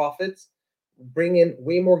more profits, bring in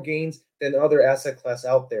way more gains than other asset class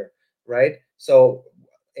out there, right? So,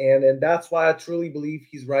 and that's why I truly believe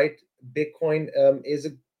he's right. Bitcoin is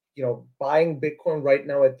buying Bitcoin right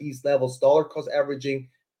now at these levels, dollar cost averaging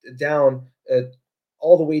down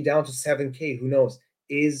all the way down to 7K. Who knows?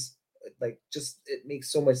 Is it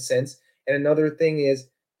makes so much sense. And another thing is,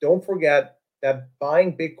 don't forget that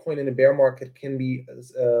buying Bitcoin in a bear market can be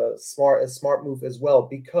a smart move as well,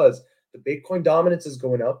 because the Bitcoin dominance is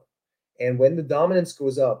going up. And when the dominance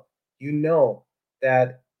goes up,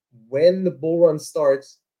 that when the bull run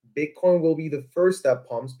starts, Bitcoin will be the first that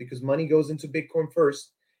pumps, because money goes into Bitcoin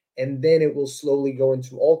first, and then it will slowly go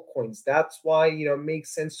into altcoins. That's why, it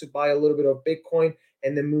makes sense to buy a little bit of Bitcoin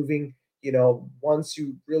and then moving once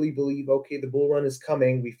you really believe, okay, the bull run is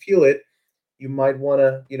coming, we feel it, you might want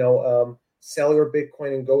to, sell your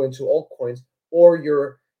Bitcoin and go into altcoins, or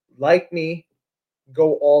you're like me,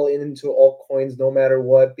 go all in into altcoins no matter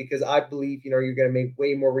what, because I believe, you're going to make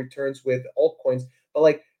way more returns with altcoins. But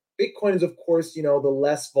like Bitcoin is, of course, the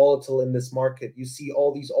less volatile in this market. You see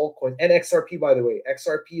all these altcoins and XRP, by the way,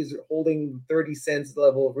 XRP is holding 30 cents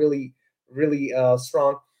level really, really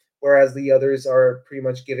strong, whereas the others are pretty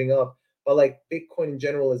much giving up. But like Bitcoin in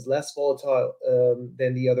general is less volatile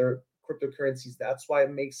than the other cryptocurrencies. That's why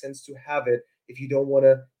it makes sense to have it. If you don't want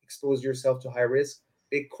to expose yourself to high risk,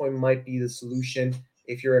 Bitcoin might be the solution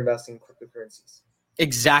if you're investing in cryptocurrencies.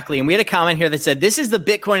 Exactly. And we had a comment here that said, this is the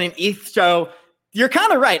Bitcoin and ETH show. You're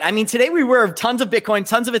kind of right. I mean, today we were tons of Bitcoin,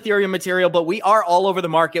 tons of Ethereum material, but we are all over the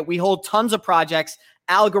market. We hold tons of projects: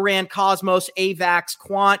 Algorand, Cosmos, AVAX,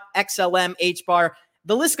 Quant, XLM, HBAR.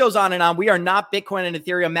 The list goes on and on. We are not Bitcoin and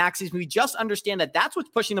Ethereum maxis. We just understand that that's what's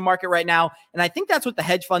pushing the market right now. And I think that's what the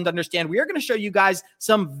hedge funds understand. We are going to show you guys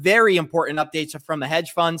some very important updates from the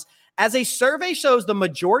hedge funds. As a survey shows, the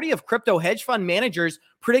majority of crypto hedge fund managers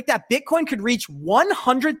predict that Bitcoin could reach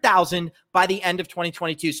 100,000 by the end of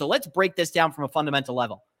 2022. So let's break this down from a fundamental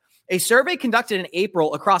level. A survey conducted in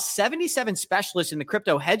April across 77 specialists in the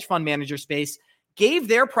crypto hedge fund manager space gave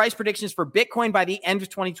their price predictions for Bitcoin by the end of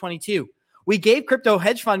 2022. We gave crypto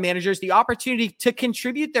hedge fund managers the opportunity to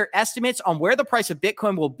contribute their estimates on where the price of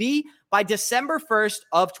Bitcoin will be by December 1st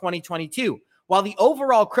of 2022. While the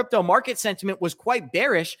overall crypto market sentiment was quite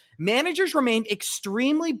bearish, managers remained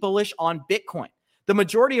extremely bullish on Bitcoin. The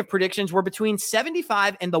majority of predictions were between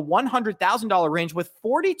 $75,000 and the $100,000 range, with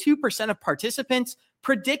 42% of participants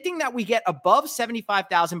predicting that we get above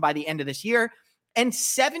 $75,000 by the end of this year, and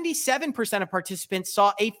 77% of participants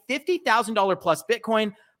saw a $50,000 plus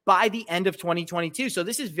Bitcoin by the end of 2022. So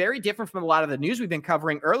this is very different from a lot of the news we've been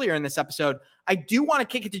covering earlier in this episode. I do want to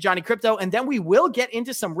kick it to Johnny Crypto, and then we will get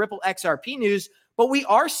into some Ripple XRP news, but we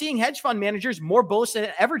are seeing hedge fund managers more bullish than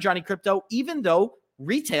ever, Johnny Crypto, even though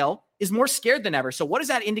retail is more scared than ever. So what does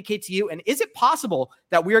that indicate to you? And is it possible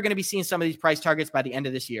that we are going to be seeing some of these price targets by the end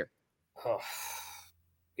of this year? Oh,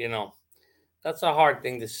 that's a hard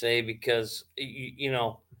thing to say because,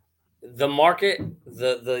 the market,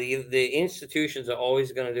 the institutions are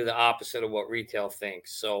always going to do the opposite of what retail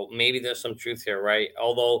thinks. So maybe there's some truth here, right?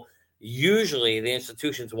 Although usually the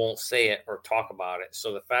institutions won't say it or talk about it.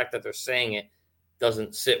 So the fact that they're saying it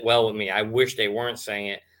doesn't sit well with me. I wish they weren't saying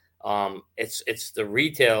it. It's the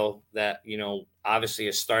retail that, obviously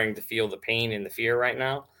is starting to feel the pain and the fear right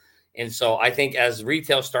now. And so I think as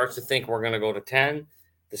retail starts to think we're going to go to 10,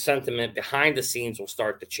 the sentiment behind the scenes will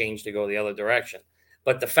start to change to go the other direction.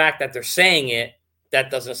 But the fact that they're saying it, that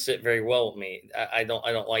doesn't sit very well with me. I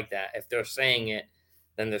don't like that. If they're saying it,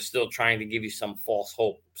 then they're still trying to give you some false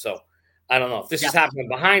hope. So I don't know if this is happening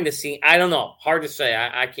behind the scene. I don't know. Hard to say.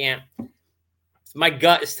 I can't. My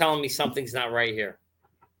gut is telling me something's not right here.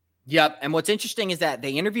 Yep. And what's interesting is that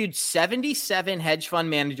they interviewed 77 hedge fund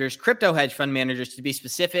managers, crypto hedge fund managers to be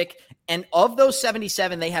specific. And of those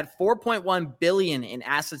 77, they had 4.1 billion in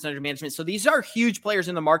assets under management. So these are huge players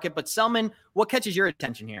in the market. But Selman, what catches your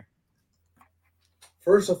attention here?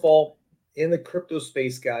 First of all, in the crypto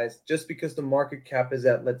space, guys, just because the market cap is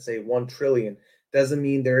at, let's say, 1 trillion, doesn't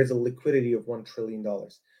mean there is a liquidity of $1 trillion. The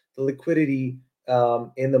liquidity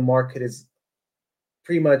in the market is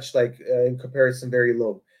pretty much like in comparison, very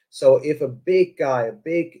low. So if a big guy, a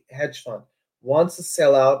big hedge fund wants to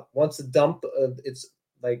sell out, wants to dump its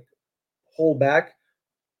like hold back,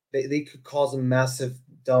 they could cause a massive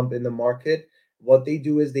dump in the market. What they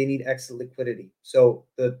do is they need extra liquidity. So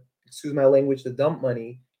excuse my language, the dump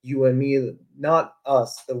money, you and me, not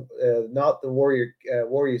us, not the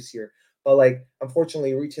warriors here, but like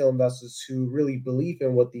unfortunately retail investors who really believe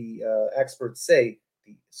in what the experts say,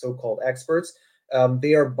 the so-called experts.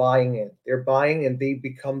 They are buying it. They're buying and they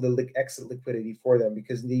become the exit liquidity for them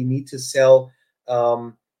because they need to sell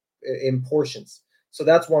in portions. So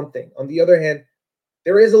that's one thing. On the other hand,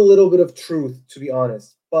 there is a little bit of truth, to be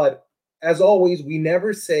honest. But as always, we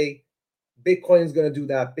never say Bitcoin is going to do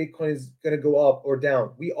that. Bitcoin is going to go up or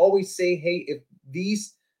down. We always say, hey, if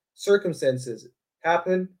these circumstances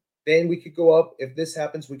happen, then we could go up. If this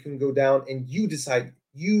happens, we can go down. And you decide.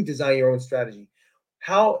 You design your own strategy.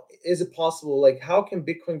 How is it possible? Like, how can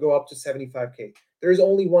Bitcoin go up to 75K? There's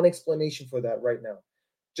only one explanation for that right now.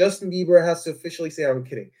 Justin Bieber has to officially say, I'm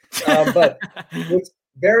kidding. But what's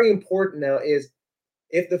very important now is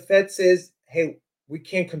if the Fed says, hey, we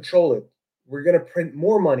can't control it, we're going to print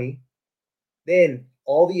more money, then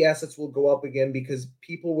all the assets will go up again because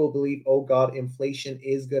people will believe, oh God, inflation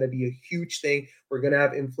is going to be a huge thing. We're going to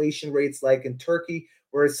have inflation rates like in Turkey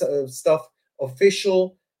where stuff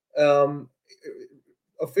official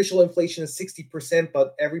official inflation is 60%,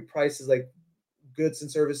 but every price is like goods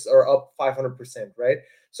and services are up 500%, right?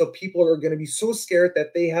 So people are going to be so scared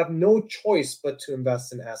that they have no choice but to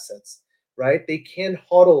invest in assets, right? They can't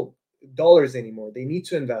hodl dollars anymore. They need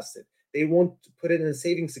to invest it. They won't put it in a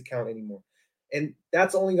savings account anymore. And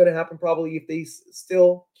that's only going to happen probably if they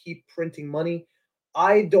still keep printing money.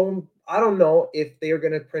 I don't know if they are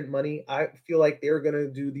going to print money. I feel like they're going to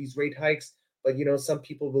do these rate hikes, but some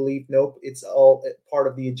people believe nope, it's all part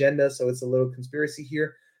of the agenda, so it's a little conspiracy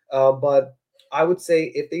here. But I would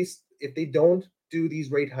say if they don't do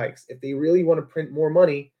these rate hikes, if they really want to print more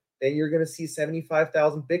money, then you're going to see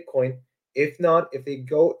 75,000 Bitcoin. If not, if they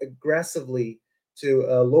go aggressively to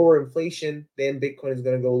lower inflation, then Bitcoin is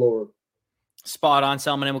going to go lower. Spot on,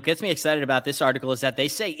 Selman. And what gets me excited about this article is that they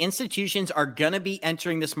say institutions are going to be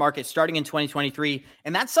entering this market starting in 2023.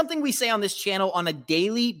 And that's something we say on this channel on a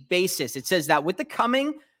daily basis. It says that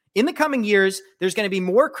in the coming years, there's going to be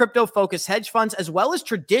more crypto-focused hedge funds as well as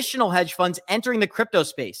traditional hedge funds entering the crypto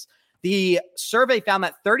space. The survey found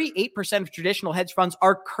that 38% of traditional hedge funds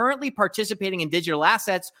are currently participating in digital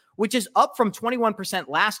assets, which is up from 21%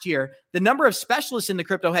 last year. The number of specialists in the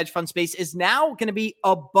crypto hedge fund space is now going to be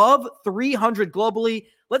above 300 globally.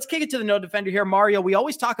 Let's kick it to the node defender here. Mario, we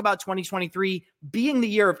always talk about 2023 being the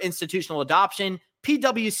year of institutional adoption.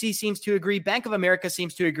 PwC seems to agree. Bank of America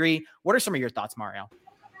seems to agree. What are some of your thoughts, Mario?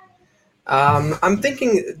 I'm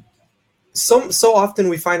thinking so often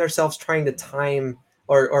we find ourselves trying to time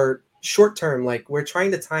or short term, like we're trying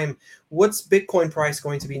to time what's Bitcoin price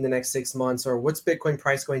going to be in the next 6 months or what's Bitcoin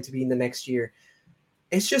price going to be in the next year.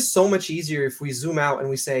 It's just so much easier if we zoom out and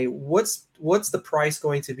we say, what's the price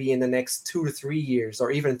going to be in the next 2 to 3 years or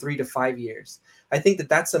even 3 to 5 years? I think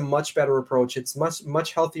that's a much better approach. It's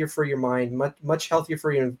much healthier for your mind, much healthier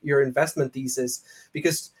for your investment thesis,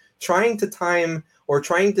 because trying to time or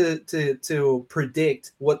trying to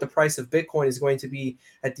predict what the price of Bitcoin is going to be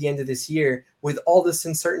at the end of this year with all this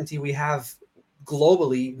uncertainty we have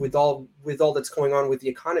globally with all that's going on with the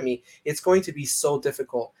economy, it's going to be so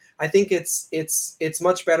difficult. I think it's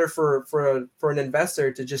much better for an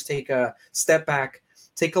investor to just take a step back,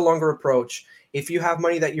 take a longer approach. If you have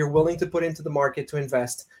money that you're willing to put into the market to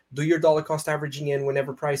invest, do your dollar cost averaging in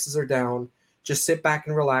whenever prices are down. Just sit back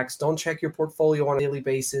and relax. Don't check your portfolio on a daily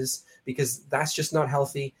basis because that's just not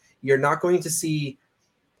healthy. You're not going to see,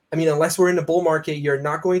 unless we're in a bull market, you're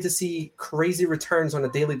not going to see crazy returns on a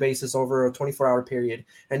daily basis over a 24-hour period.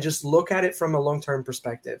 And just look at it from a long-term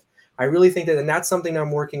perspective. I really think that, and that's something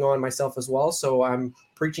I'm working on myself as well. So I'm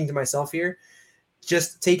preaching to myself here,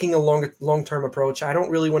 just taking a long-term approach. I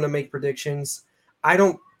don't really want to make predictions.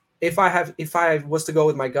 If I was to go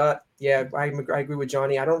with my gut, yeah, I agree with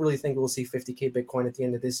Johnny. I don't really think we'll see 50K Bitcoin at the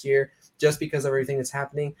end of this year just because of everything that's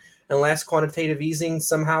happening, unless quantitative easing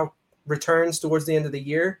somehow returns towards the end of the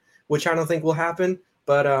year, which I don't think will happen.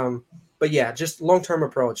 But yeah, just long-term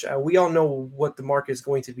approach. We all know what the market is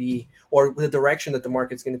going to be or the direction that the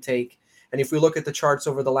market's going to take. And if we look at the charts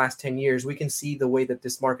over the last 10 years, we can see the way that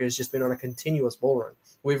this market has just been on a continuous bull run.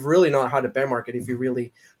 We've really not had a bear market if you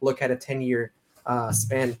really look at a 10-year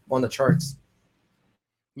span on the charts.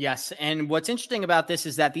 Yes. And what's interesting about this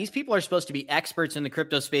is that these people are supposed to be experts in the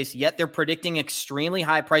crypto space, yet they're predicting extremely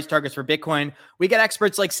high price targets for Bitcoin. We get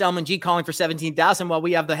experts like Selman G calling for 17,000, while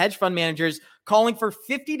we have the hedge fund managers calling for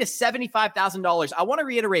 $50,000 to $75,000. I want to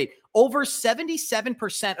reiterate, over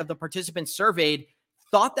 77% of the participants surveyed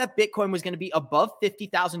thought that Bitcoin was going to be above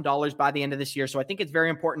 $50,000 by the end of this year. So I think it's very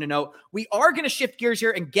important to note we are going to shift gears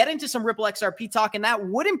here and get into some Ripple XRP talk. And that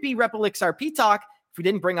wouldn't be Ripple XRP talk if we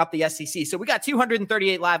didn't bring up the SEC. So we got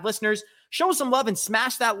 238 live listeners. Show us some love and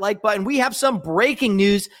smash that like button. We have some breaking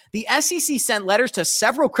news. The SEC sent letters to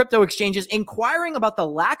several crypto exchanges inquiring about the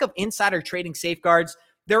lack of insider trading safeguards.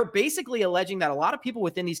 They're basically alleging that a lot of people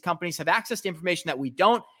within these companies have access to information that we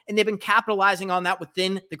don't, and they've been capitalizing on that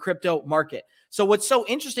within the crypto market. So what's so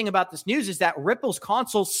interesting about this news is that Ripple's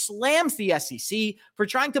console slams the SEC for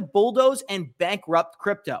trying to bulldoze and bankrupt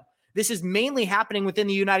crypto. This is mainly happening within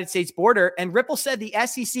the United States border, and Ripple said the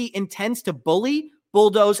SEC intends to bully,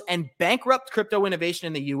 bulldoze, and bankrupt crypto innovation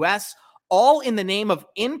in the U.S., all in the name of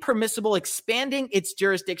impermissible expanding its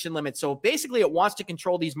jurisdiction limits. So basically, it wants to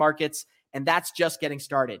control these markets, and that's just getting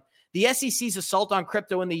started. The SEC's assault on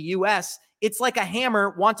crypto in the U.S., it's like a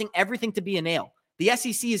hammer wanting everything to be a nail. The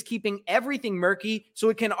SEC is keeping everything murky so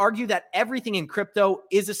it can argue that everything in crypto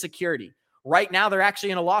is a security. Right now, they're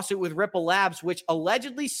actually in a lawsuit with Ripple Labs, which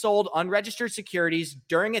allegedly sold unregistered securities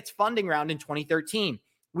during its funding round in 2013.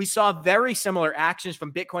 We saw very similar actions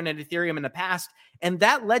from Bitcoin and Ethereum in the past, and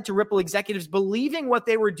that led to Ripple executives believing what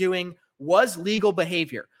they were doing was legal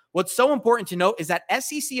behavior. What's so important to note is that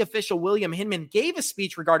SEC official William Hinman gave a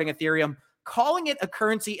speech regarding Ethereum, calling it a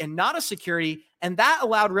currency and not a security, and that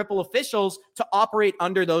allowed Ripple officials to operate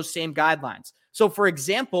under those same guidelines. So, for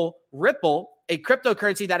example, Ripple, a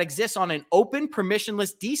cryptocurrency that exists on an open,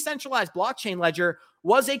 permissionless, decentralized blockchain ledger,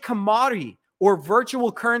 was a commodity or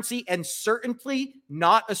virtual currency and certainly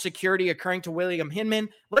not a security, occurring to William Hinman.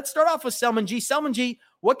 Let's start off with Selman G. Selman G,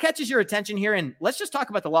 what catches your attention here? And let's just talk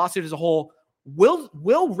about the lawsuit as a whole. Will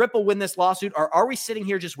Ripple win this lawsuit, or are we sitting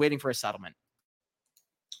here just waiting for a settlement?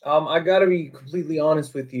 I gotta be completely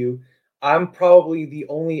honest with you. I'm probably the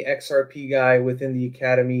only XRP guy within the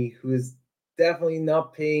academy who is definitely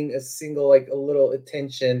not paying a little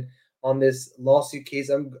attention on this lawsuit case.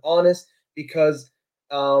 I'm honest because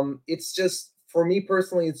it's just, for me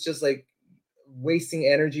personally, it's just like wasting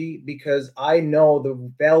energy, because I know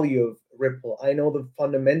the value of Ripple. I know the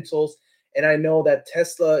fundamentals, and I know that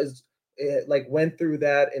Tesla is went through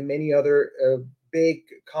that, and many other big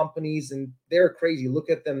companies, and they're crazy. Look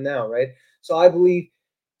at them now, right? So I believe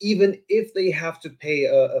even if they have to pay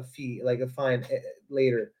a fee, like a fine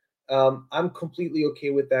later, I'm completely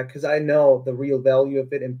okay with that, because I know the real value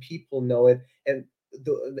of it, and people know it. And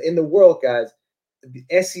in the world, guys, the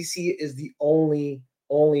SEC is the only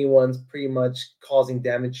ones pretty much causing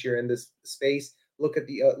damage here in this space. Look at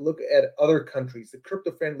other countries. The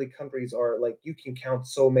crypto-friendly countries are like, you can count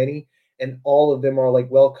so many, and all of them are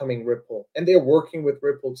like welcoming Ripple, and they're working with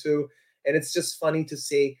Ripple too. And it's just funny to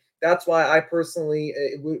say. That's why I personally,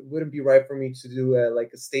 it wouldn't be right for me to do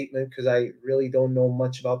a statement, because I really don't know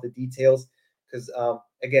much about the details. Because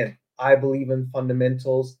again, I believe in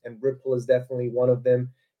fundamentals, and Ripple is definitely one of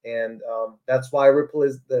them. And that's why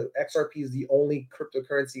the XRP is the only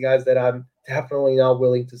cryptocurrency, guys, that I'm definitely not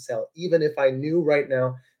willing to sell, even if I knew right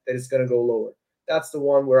now that it's going to go lower. That's the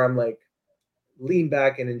one where I'm like, lean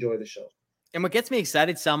back and enjoy the show. And what gets me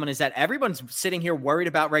excited, Selman, is that everyone's sitting here worried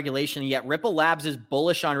about regulation, yet Ripple Labs is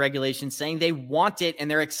bullish on regulation, saying they want it,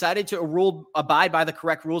 and they're excited to abide by the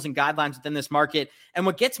correct rules and guidelines within this market. And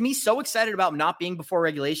what gets me so excited about not being before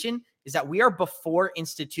regulation is that we are before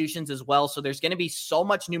institutions as well. So there's going to be so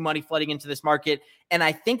much new money flooding into this market. And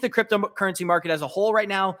I think the cryptocurrency market as a whole right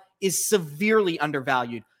now is severely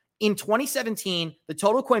undervalued. In 2017, the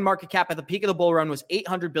total coin market cap at the peak of the bull run was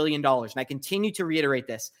 $800 billion. And I continue to reiterate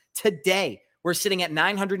this. Today, we're sitting at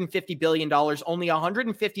 $950 billion, only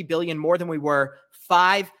 $150 billion more than we were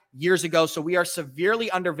 5 years ago. So we are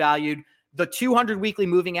severely undervalued. The 200 weekly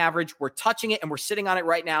moving average, we're touching it, and we're sitting on it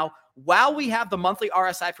right now. While we have the monthly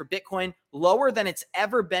RSI for Bitcoin lower than it's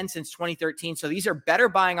ever been since 2013. So these are better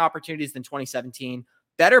buying opportunities than 2017,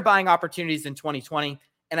 better buying opportunities than 2020.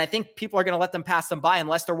 And I think people are going to let them pass them by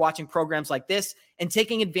unless they're watching programs like this and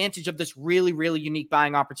taking advantage of this really, really unique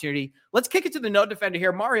buying opportunity. Let's kick it to the node defender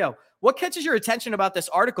here. Mario, what catches your attention about this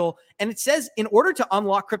article? And it says, in order to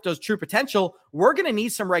unlock crypto's true potential, we're going to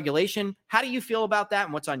need some regulation. How do you feel about that,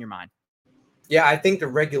 and what's on your mind? Yeah, I think the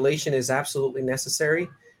regulation is absolutely necessary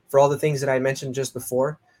for all the things that I mentioned just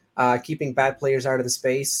before, keeping bad players out of the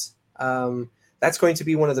space. That's going to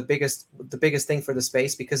be one of the biggest thing for the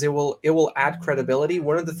space, because it will add credibility.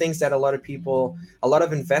 One of the things that a lot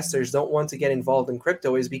of investors don't want to get involved in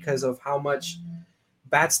crypto is because of how much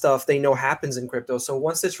bad stuff they know happens in crypto. So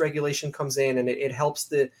once this regulation comes in, and it helps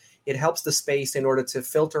the space in order to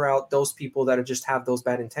filter out those people that just have those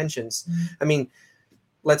bad intentions. I mean,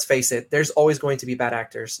 let's face it, there's always going to be bad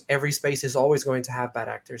actors. Every space is always going to have bad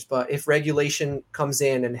actors. But if regulation comes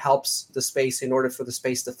in and helps the space in order for the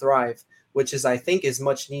space to thrive, which I think is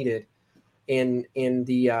much needed in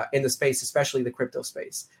the space, especially the crypto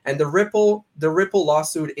space. And the Ripple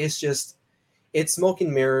lawsuit is just, it's smoke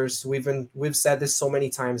and mirrors. We've said this so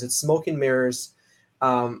many times. It's smoke and mirrors.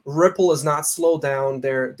 Ripple has not slowed down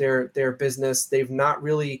their business. They've not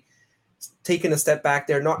really taken a step back.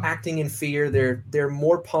 They're not acting in fear. They're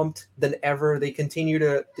more pumped than ever. They continue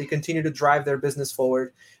to drive their business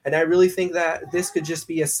forward. And I really think that this could just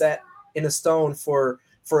be a set in a stone for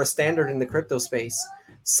a standard in the crypto space.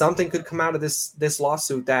 Something could come out of this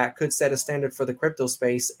lawsuit that could set a standard for the crypto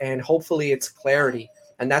space, and hopefully it's clarity.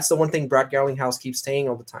 And that's the one thing Brad Garlinghouse keeps saying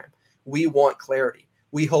all the time. We want clarity.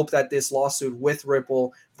 We hope that this lawsuit with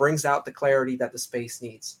Ripple brings out the clarity that the space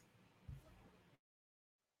needs.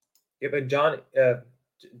 Yeah, but Johnny,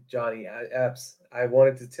 Apps, I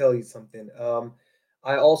wanted to tell you something.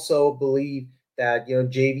 I also believe that,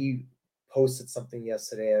 JV posted something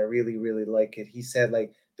yesterday, and I really, really like it. He said,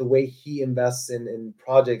 like, the way he invests in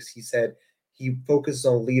projects, he said he focuses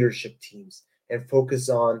on leadership teams and focus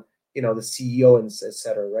on, the CEO and et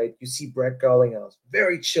cetera, right? You see Brett Garlinghouse,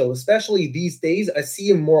 very chill, especially these days. I see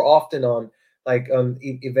him more often on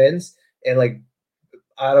events, and like,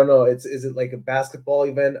 I don't know, is it like a basketball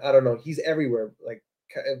event? I don't know. He's everywhere, like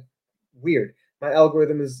kind of weird. My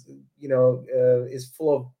algorithm is, is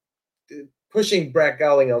full of pushing Brad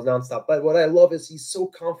Galloway nonstop. But what I love is he's so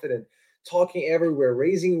confident, talking everywhere,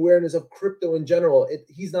 raising awareness of crypto in general.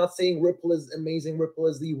 He's not saying Ripple is amazing, Ripple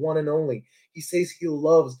is the one and only. He says he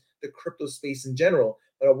loves the crypto space in general.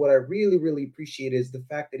 But what I really, really appreciate is the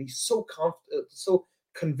fact that he's so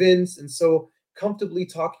convinced and so comfortably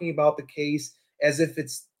talking about the case as if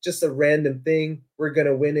it's just a random thing. We're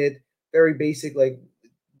gonna win it. Very basic,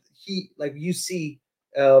 you see,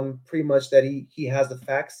 pretty much that he has the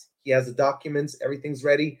facts, he has the documents, everything's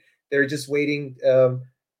ready. They're just waiting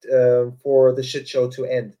for the shit show to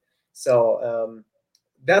end. So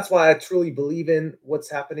that's why I truly believe in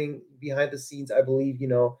what's happening behind the scenes. I believe,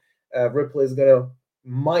 Ripple is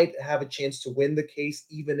might have a chance to win the case,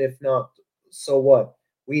 even if not, so what?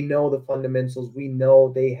 We know the fundamentals. We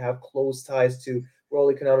know they have close ties to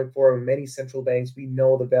World Economic Forum and many central banks. We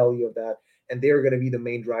know the value of that, and they're going to be the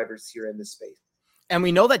main drivers here in this space. And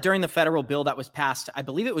we know that during the federal bill that was passed, I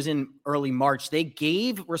believe it was in early March, they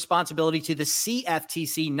gave responsibility to the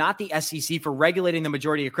CFTC, not the SEC, for regulating the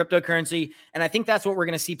majority of cryptocurrency. And I think that's what we're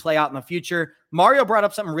going to see play out in the future. Mario brought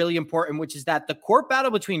up something really important, which is that the court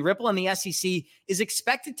battle between Ripple and the SEC is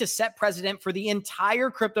expected to set precedent for the entire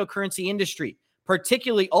cryptocurrency industry,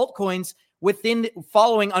 particularly altcoins,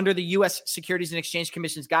 following under the U.S. Securities and Exchange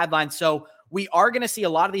Commission's guidelines. So we are going to see a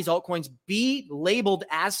lot of these altcoins be labeled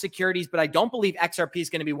as securities, but I don't believe XRP is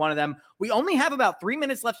going to be one of them. We only have about 3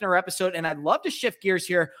 minutes left in our episode, and I'd love to shift gears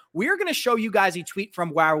here. We're going to show you guys a tweet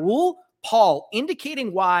from Raul Paul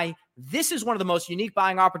indicating why this is one of the most unique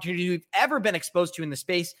buying opportunities we've ever been exposed to in the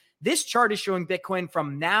space. This chart is showing Bitcoin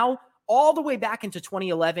from now all the way back into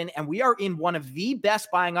 2011, and we are in one of the best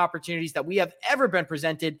buying opportunities that we have ever been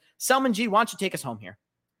presented. Selman G, why don't you take us home here?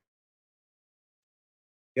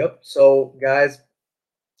 Yep. So, guys,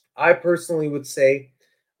 I personally would say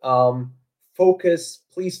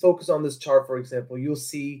please focus on this chart, for example. You'll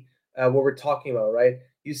see what we're talking about, right?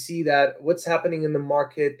 You see that what's happening in the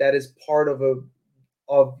market, that is part of a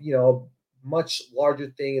much larger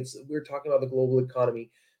thing. We're talking about the global economy.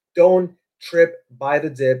 Don't trip by the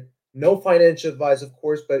dip. No financial advice, of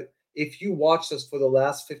course, but if you watched us for the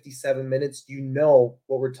last 57 minutes, you know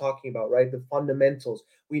what we're talking about, right? The fundamentals.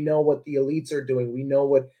 We know what the elites are doing. We know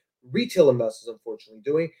what retail investors, unfortunately,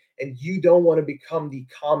 doing. And you don't want to become the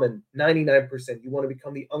common 99%. You want to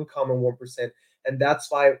become the uncommon 1%. And that's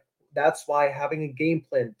why having a game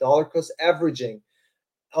plan, dollar cost averaging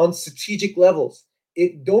on strategic levels,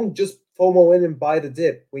 don't just FOMO in and buy the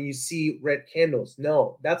dip when you see red candles.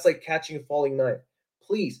 No, that's like catching a falling knife.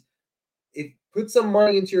 Please, put some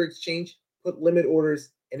money into your exchange, put limit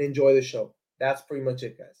orders, and enjoy the show. That's pretty much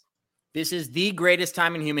it, guys. This is the greatest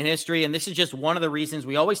time in human history, and this is just one of the reasons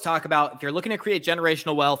we always talk about if you're looking to create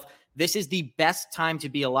generational wealth, this is the best time to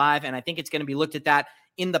be alive, and I think it's going to be looked at that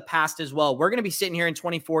in the past as well. We're going to be sitting here in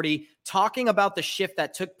 2040 talking about the shift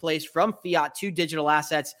that took place from fiat to digital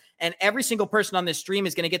assets, and every single person on this stream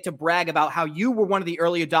is going to get to brag about how you were one of the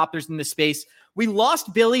early adopters in this space. We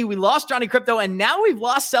lost Billy, we lost Johnny Crypto, and now we've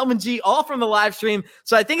lost Selman G, all from the live stream.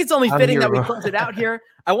 So I think it's only fitting that we close it out here.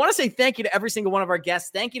 I want to say thank you to every single one of our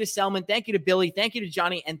guests. Thank you to Selman. Thank you to Billy. Thank you to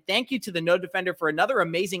Johnny. And thank you to the Node Defender for another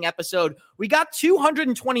amazing episode. We got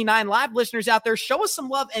 229 live listeners out there. Show us some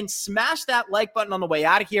love and smash that like button on the way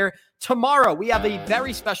out of here. Tomorrow, we have a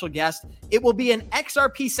very special guest. It will be an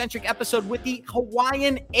XRP-centric episode with the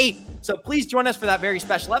Hawaiian Ape. So please join us for that very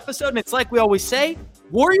special episode. And it's like we always say,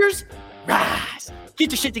 Warriors, rise.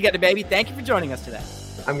 Get your shit together, baby. Thank you for joining us today.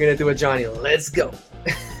 I'm going to do a Johnny. Let's go.